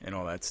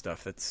all that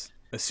stuff. That's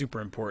a super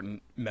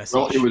important message.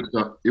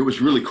 Well, it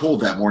was really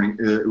cold that morning.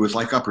 It was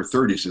like upper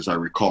 30s, as I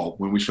recall,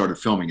 when we started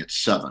filming at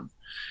 7.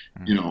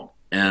 You know,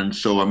 and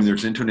so I mean,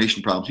 there's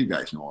intonation problems. You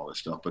guys know all this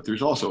stuff, but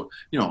there's also,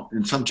 you know,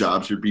 in some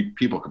jobs there'd be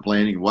people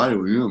complaining. Why do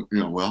we, you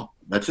know? Well,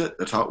 that's it.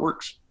 That's how it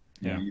works.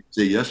 Yeah. You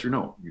say yes or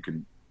no. You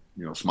can,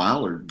 you know,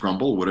 smile or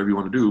grumble, whatever you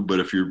want to do. But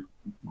if you're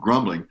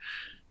grumbling,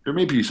 there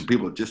may be some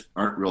people that just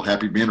aren't real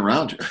happy being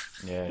around you.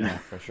 Yeah,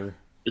 for sure.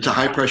 It's a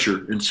high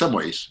pressure in some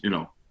ways. You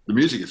know, the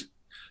music is,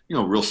 you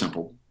know, real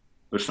simple,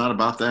 but it's not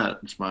about that.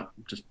 It's about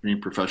just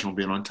being professional,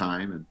 being on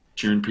time, and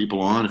cheering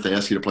people on. If they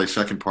ask you to play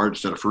second part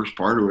instead of first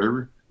part or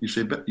whatever, you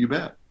say, "You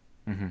bet."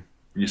 And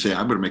you say,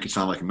 "I'm going to make it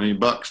sound like $1 million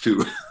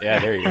too." Yeah,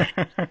 there you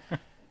go.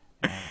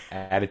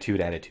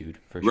 Attitude,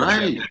 for sure.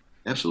 Right,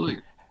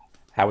 absolutely.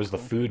 How was the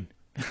food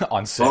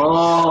on set?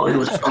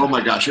 Oh my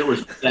gosh, it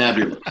was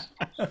fabulous.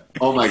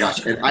 Oh my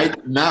gosh. And I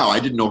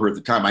didn't know her at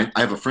the time. I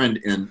have a friend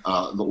in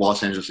the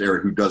Los Angeles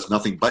area who does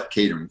nothing but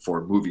catering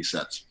for movie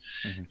sets.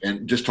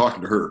 And just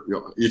talking to her, you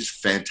know, it's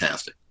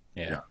fantastic.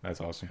 Yeah,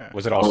 that's awesome.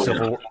 Was it all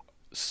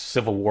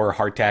Civil War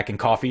hardtack and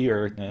coffee,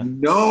 or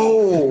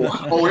No.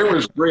 Oh, it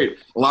was great.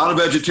 A lot of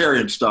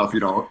vegetarian stuff,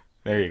 you know.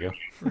 There you go.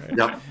 Right.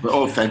 Yep.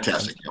 Oh,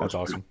 fantastic. That's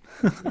awesome.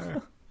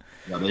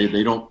 Yeah,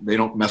 they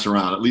don't mess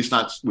around. At least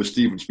not with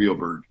Steven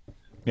Spielberg.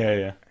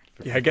 Yeah.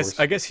 I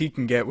guess he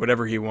can get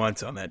whatever he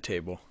wants on that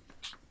table.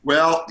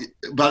 Well,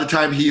 by the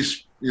time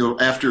he's, you know,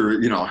 after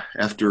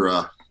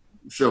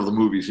several of the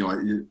movies, you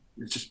know,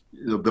 it's just,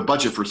 you know, the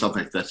budget for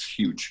something like that's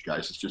huge,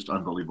 guys. It's just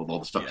unbelievable, all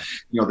the stuff. Yeah.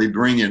 You know, they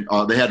bring in,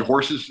 they had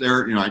horses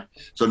there, you know,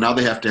 so now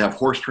they have to have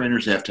horse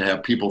trainers. They have to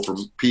have people from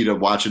PETA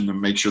watching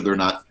them, make sure they're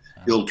not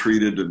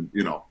ill-treated, and,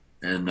 you know,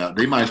 and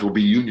they might as well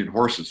be union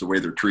horses the way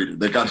they're treated.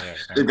 They've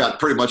got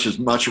pretty much as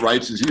much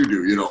rights as you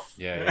do, you know.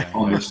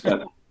 On this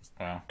set.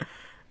 Wow.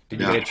 Did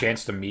you get a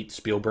chance to meet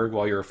Spielberg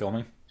while you were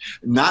filming?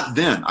 Not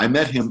then. I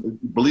met him,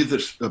 believe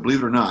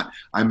it or not,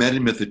 I met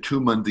him at the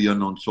Tomb of the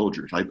Unknown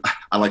Soldiers.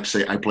 I like to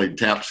say I played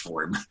taps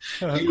for him.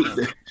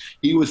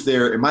 He was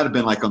there. It might have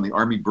been like on the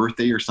Army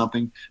birthday or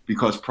something,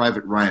 because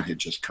Private Ryan had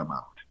just come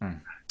out.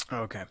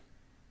 Okay.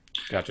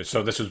 Gotcha.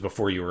 So this was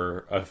before you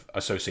were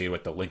associated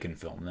with the Lincoln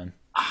film then?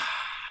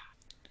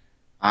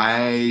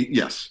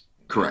 Yes,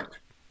 correct.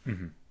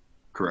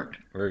 Correct.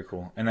 Very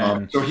cool. And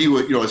then, so he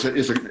would, you know,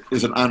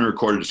 is an honor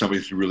accorded to somebody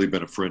who's really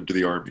been a friend to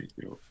the Army.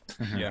 You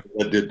know,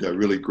 that did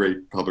really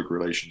great public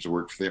relations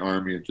work for the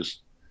Army, and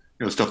just,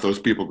 you know, stuff those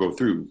people go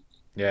through.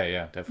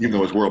 Yeah, definitely. Even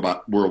though it's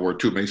World War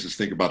II, makes us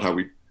think about how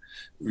we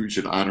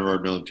should honor our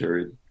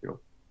military. You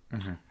know,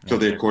 so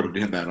they accorded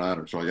him that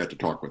honor. So I got to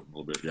talk with him a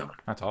little bit. Yeah,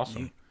 that's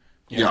awesome.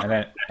 Yeah.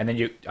 And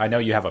then I know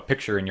you have a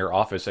picture in your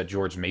office at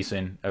George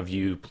Mason of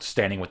you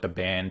standing with the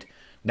band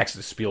next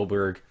to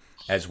Spielberg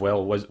as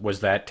well. Was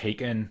that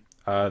taken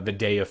the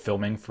day of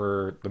filming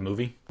for the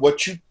movie?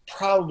 What you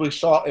probably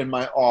saw in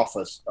my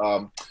office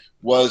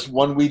was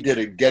one we did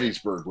at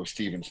Gettysburg with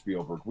Steven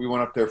Spielberg. We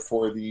went up there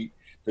for the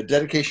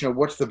dedication of,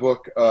 what's the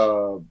book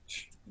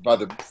by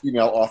the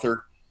female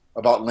author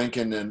about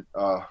Lincoln, and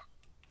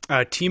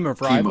Team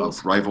of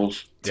Rivals.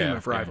 Team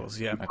of Rivals,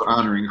 yeah.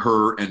 Honoring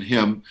her and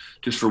him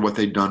just for what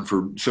they'd done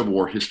for Civil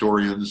War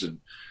historians and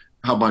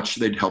how much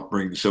they'd helped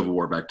bring the Civil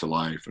War back to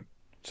life.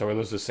 So are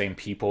those the same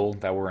people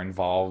that were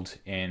involved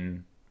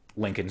in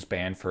Lincoln's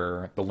band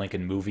for the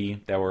Lincoln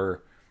movie that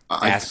were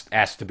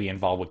asked to be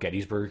involved with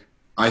Gettysburg?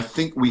 I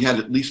think we had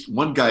at least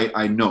one guy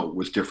I know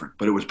was different,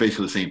 but it was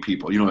basically the same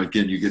people. You know,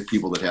 again, you get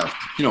people that have,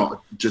 you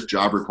know, just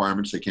job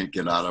requirements they can't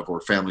get out of,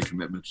 or family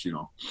commitments, you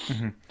know.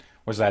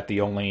 Was that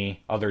the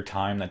only other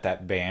time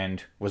that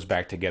band was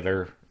back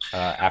together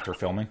after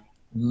filming?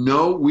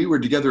 No, we were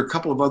together a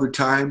couple of other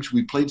times.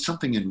 We played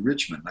something in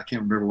Richmond. I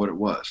can't remember what it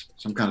was.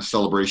 Some kind of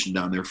celebration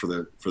down there for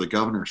the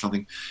governor or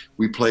something.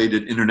 We played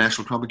at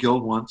International Trumpet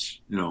Guild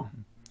once, you know.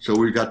 So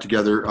we got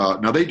together.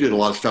 Now, they did a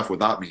lot of stuff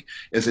without me.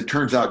 As it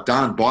turns out,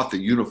 Don bought the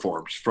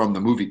uniforms from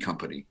the movie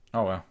company.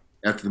 Oh, wow.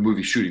 After the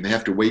movie shooting. They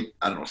have to wait,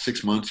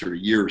 6 months or a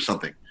year or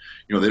something.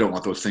 You know, they don't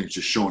want those things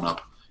just showing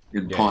up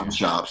in pawn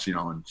shops, you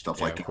know, and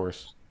stuff like that. Of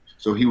course.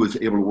 So he was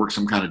able to work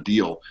some kind of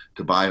deal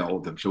to buy all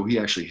of them. So he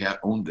actually had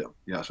owned them.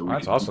 Yeah. So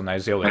That's awesome that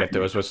he's able to get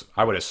those.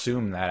 I would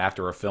assume that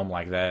after a film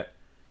like that,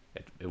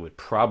 it would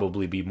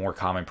probably be more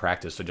common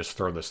practice to just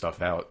throw the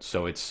stuff out.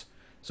 So it's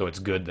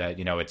good that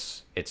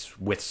it's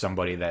with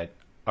somebody that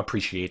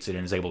appreciates it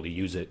and is able to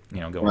use it,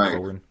 going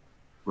forward.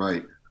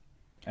 Right.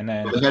 And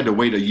then they had to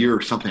wait a year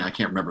or something. I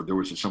can't remember. There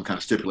was some kind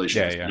of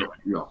stipulation.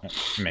 Yeah.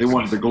 They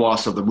wanted the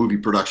gloss of the movie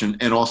production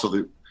and also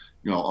the,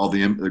 all the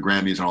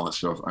Grammys and all that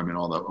stuff. I mean,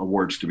 all the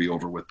awards to be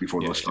over with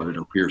before those started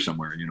to appear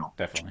somewhere.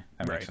 Definitely,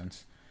 that makes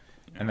sense.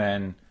 And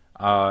then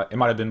it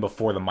might have been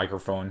before the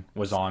microphone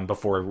was on,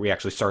 before we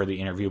actually started the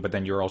interview. But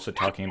then you're also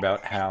talking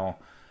about how,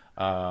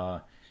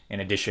 in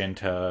addition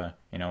to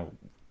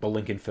the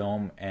Lincoln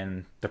film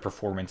and the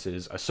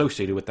performances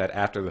associated with that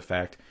after the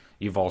fact,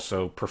 you've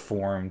also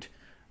performed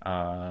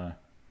on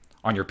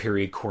your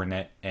period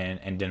cornet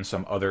and done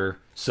some other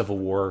Civil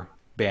War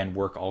band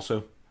work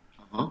also.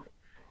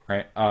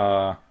 Right?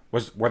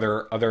 Were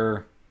there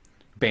other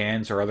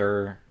bands or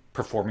other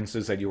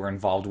performances that you were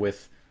involved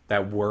with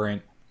that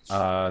weren't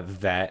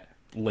that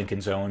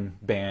Lincoln's Own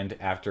band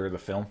after the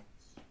film?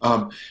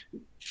 I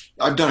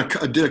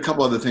did a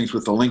couple other things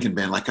with the Lincoln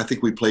band. Like I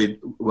think we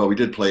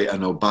did play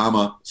an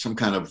Obama, some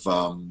kind of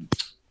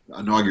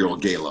inaugural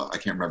gala. I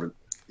can't remember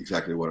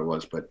exactly what it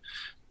was, but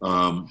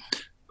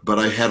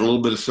I had a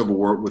little bit of Civil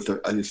War with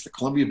the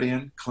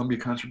Columbia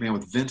Concert Band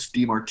with Vince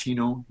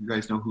DiMartino. You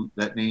guys know who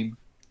that name?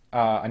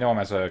 I know him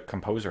as a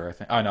composer, I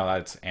think. Oh, no,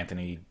 that's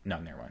Anthony.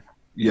 No, never mind.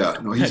 Yeah,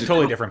 no, he's a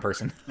totally different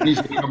person.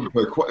 He's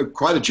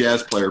quite a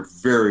jazz player,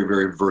 very,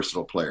 very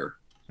versatile player.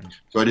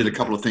 So I did a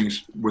couple of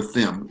things with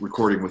them,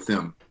 recording with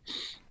them.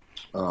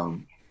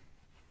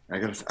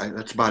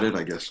 That's about it,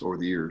 I guess, over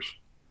the years.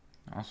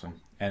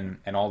 Awesome. And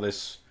all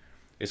this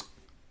is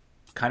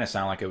kind of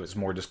sound like it was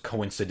more just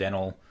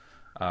coincidental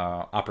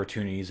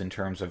opportunities in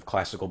terms of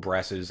Classical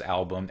Brass's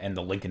album and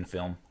the Lincoln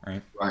film,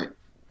 right?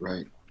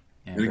 Right.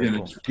 Yeah, and again,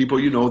 it's people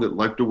that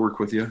like to work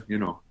with you,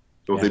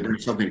 So if they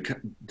bring something to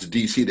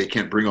DC, they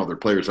can't bring all their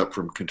players up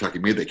from Kentucky.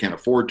 Maybe they can't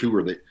afford to,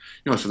 or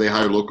so they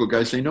hire local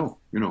guys they know,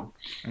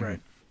 Right.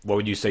 What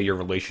would you say your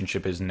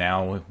relationship is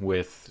now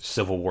with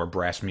Civil War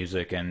brass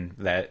music and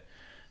that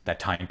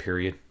time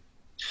period?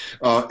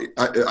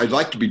 I'd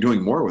like to be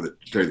doing more with it,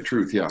 to tell you the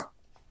truth, yeah.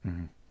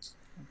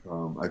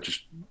 Mm-hmm. I've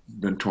just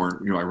been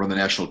torn. I run the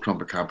national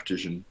trumpet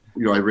competition.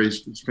 I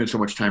spend so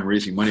much time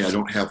raising money. I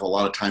don't have a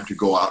lot of time to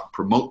go out and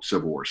promote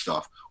Civil War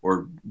stuff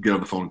or get on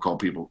the phone and call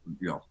people,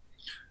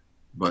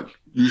 But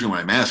usually when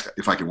I'm asked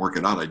if I can work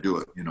it out, I do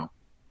it,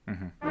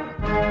 Mm-hmm.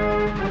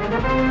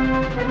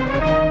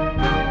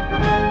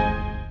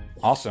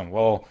 Awesome.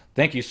 Well,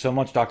 thank you so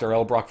much, Dr.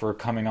 Edelbrock, for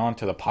coming on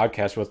to the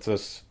podcast with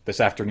us this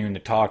afternoon to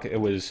talk.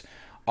 It was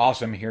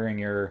awesome hearing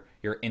your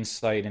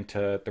insight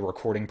into the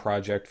recording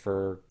project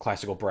for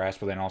Classical Brass,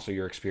 but then also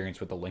your experience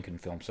with the Lincoln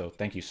film. So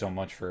thank you so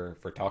much for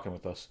talking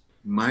with us.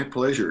 My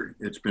pleasure.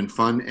 It's been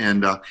fun.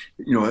 And,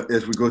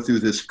 as we go through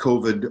this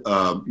COVID,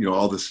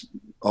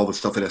 all the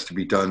stuff that has to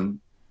be done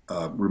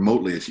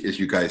remotely, as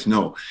you guys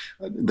know,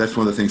 that's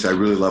one of the things I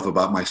really love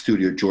about my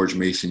studio at George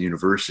Mason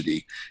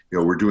University.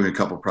 We're doing a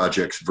couple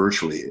projects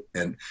virtually,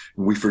 and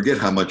we forget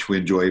how much we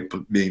enjoy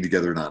being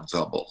together in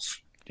ensembles.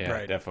 Yeah,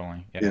 right.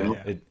 Definitely.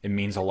 Yeah, it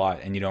means a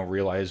lot, and you don't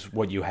realize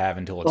what you have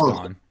until it's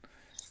gone.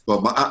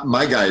 Well,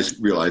 my guys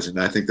realize it,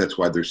 and I think that's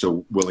why they're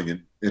so willing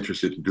and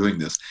interested in doing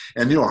this.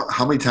 And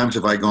how many times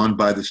have I gone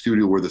by the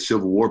studio where the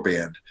Civil War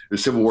band, the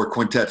Civil War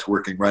quintet's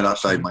working right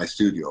outside my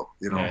studio?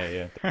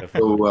 Yeah.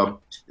 So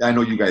I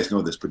know you guys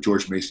know this, but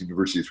George Mason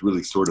University is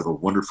really sort of a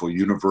wonderful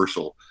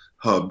universal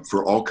hub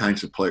for all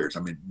kinds of players. I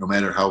mean, no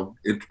matter how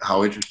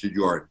interested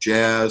you are in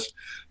jazz,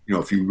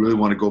 if you really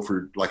want to go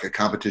for like a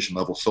competition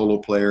level solo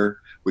player,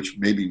 which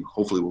maybe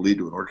hopefully will lead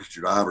to an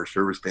orchestra job or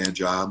service band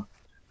job.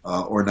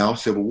 Or now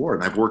Civil War.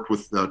 And I've talked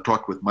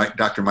with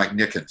Dr. Mike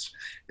Nickens,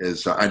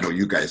 as I know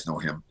you guys know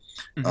him,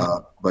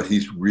 but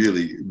he's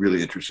really,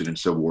 really interested in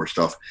Civil War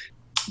stuff.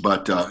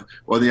 But,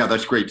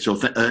 that's great. So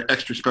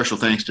extra special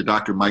thanks to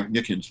Dr. Mike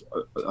Nickens,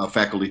 a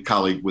faculty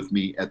colleague with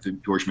me at the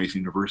George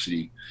Mason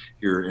University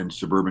here in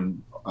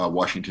suburban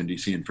Washington,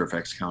 D.C. in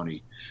Fairfax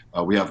County.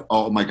 We have,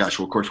 oh my gosh,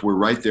 well, of course, we're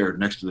right there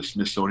next to the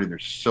Smithsonian.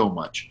 There's so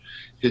much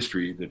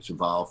history that's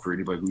involved for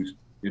anybody who's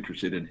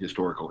interested in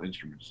historical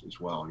instruments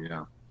as well,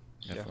 yeah.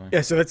 Definitely. Yeah,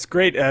 so that's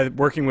great.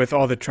 Working with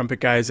all the trumpet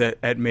guys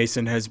at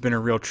Mason has been a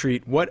real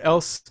treat. What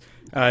else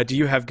do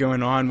you have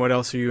going on? What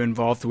else are you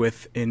involved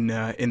with in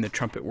the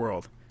trumpet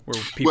world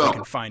where people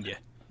can find you?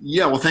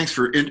 Yeah, well, thanks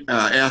for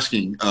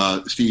asking,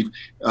 Steve.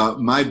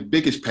 My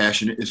biggest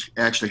passion is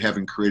actually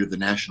having created the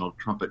National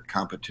Trumpet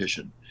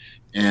Competition.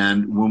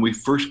 And when we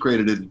first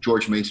created it at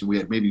George Mason, we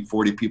had maybe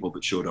 40 people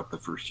that showed up the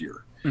first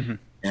year. Mm-hmm.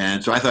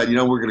 And so I thought,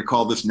 we're going to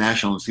call this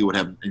national and see what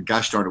happens. And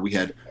gosh darn it, we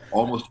had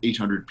almost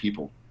 800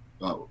 people.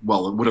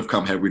 Well, it would have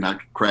come had we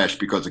not crashed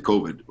because of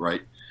COVID,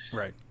 right?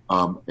 Right.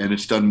 And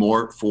it's done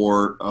more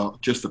for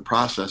just the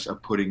process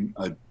of putting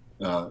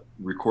a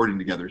recording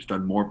together. It's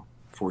done more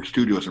for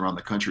studios around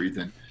the country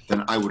than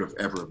I would have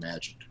ever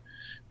imagined.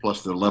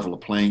 plus the level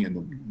of playing and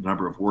the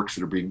number of works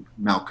that are being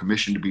now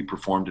commissioned to be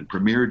performed and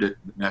premiered at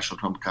the National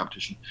Trumpet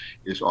Competition,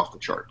 is off the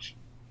charts.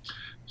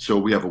 So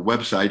we have a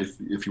website,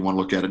 if you want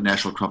to look at it,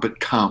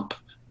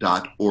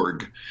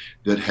 nationaltrumpetcomp.org,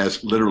 that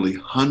has literally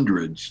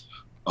hundreds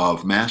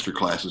of master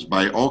classes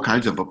by all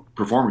kinds of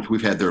performers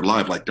we've had there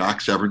live, like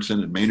Doc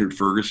Severinsen and Maynard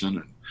Ferguson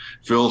and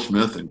Phil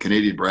Smith and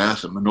Canadian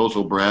Brass and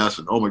Minoso Brass,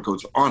 and it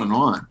goes on and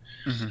on.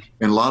 Mm-hmm.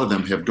 And a lot of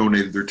them have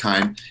donated their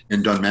time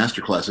and done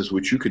master classes,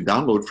 which you can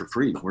download for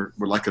free. We're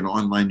like an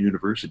online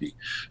university.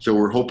 So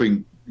we're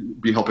hoping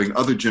be helping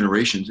other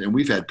generations. And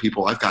we've had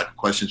people, I've got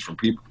questions from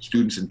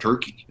students in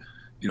Turkey,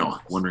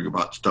 wondering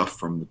about stuff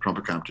from the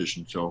trumpet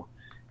competition. So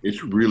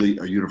it's really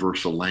a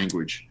universal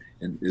language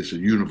and is a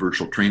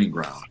universal training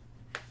ground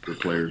for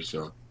players.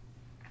 So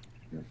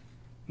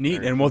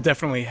neat. And we'll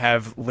definitely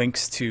have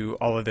links to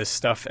all of this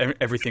stuff,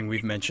 everything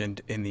we've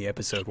mentioned in the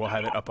episode. We'll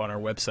have it up on our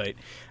website.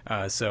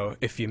 So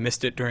if you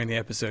missed it during the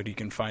episode, you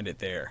can find it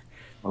there.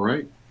 All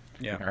right.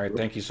 Yeah. All right.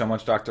 Thank you so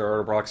much, Dr.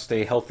 Edelbrock.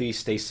 Stay healthy,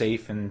 stay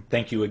safe, and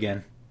thank you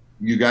again.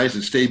 You guys,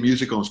 and stay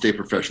musical and stay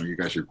professional. You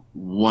guys are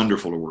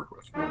wonderful to work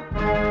with.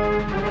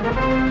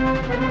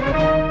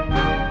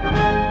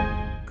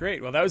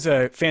 Great. Well, that was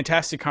a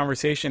fantastic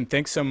conversation.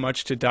 Thanks so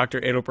much to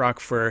Dr. Edelbrock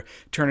for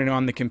turning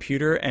on the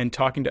computer and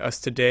talking to us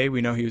today.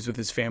 We know he was with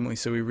his family,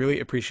 so we really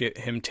appreciate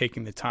him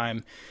taking the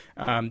time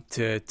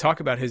to talk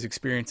about his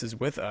experiences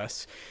with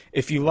us.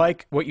 If you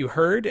like what you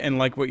heard and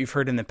like what you've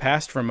heard in the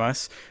past from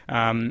us,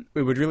 it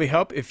would really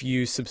help if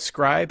you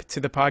subscribe to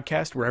the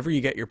podcast wherever you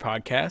get your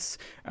podcasts.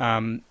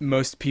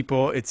 Most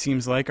people, it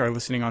seems like, are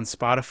listening on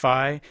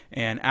Spotify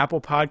and Apple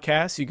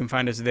Podcasts. You can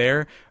find us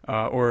there,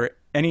 or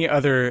any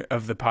other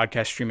of the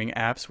podcast streaming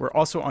apps. We're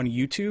also on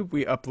YouTube.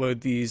 We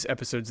upload these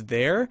episodes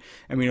there,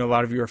 and we know a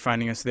lot of you are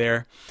finding us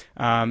there.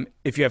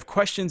 If you have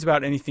questions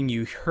about anything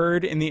you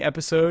heard in the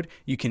episode,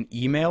 you can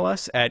email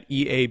us at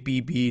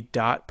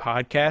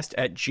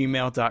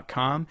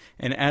eabb.podcast@gmail.com.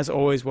 And as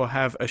always, we'll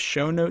have a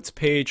show notes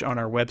page on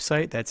our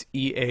website. That's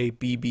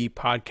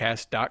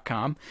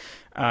eabbpodcast.com.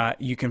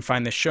 You can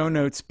find the show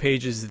notes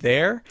pages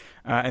there,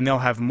 and they'll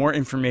have more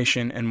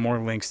information and more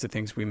links to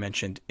things we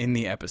mentioned in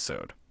the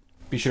episode.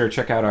 Be sure to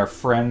check out our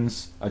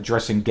friends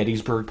Addressing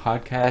Gettysburg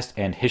podcast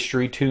and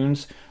History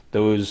Tunes.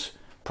 Those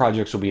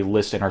projects will be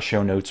listed in our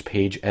show notes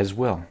page as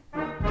well.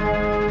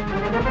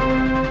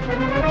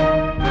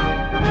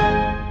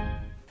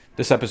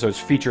 This episode's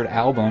featured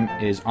album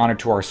is Honor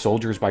to Our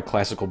Soldiers by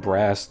Classical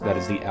Brass. That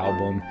is the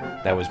album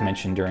that was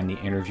mentioned during the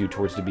interview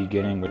towards the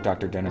beginning with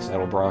Dr. Dennis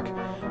Edelbrock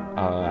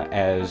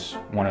as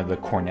one of the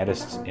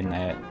cornetists in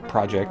that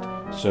project.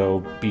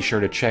 So be sure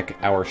to check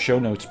our show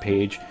notes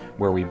page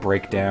where we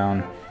break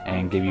down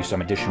and give you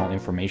some additional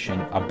information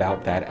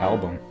about that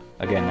album.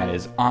 Again, that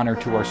is Honor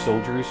to Our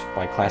Soldiers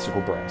by Classical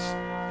Brass.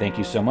 Thank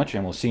you so much,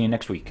 and we'll see you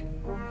next week.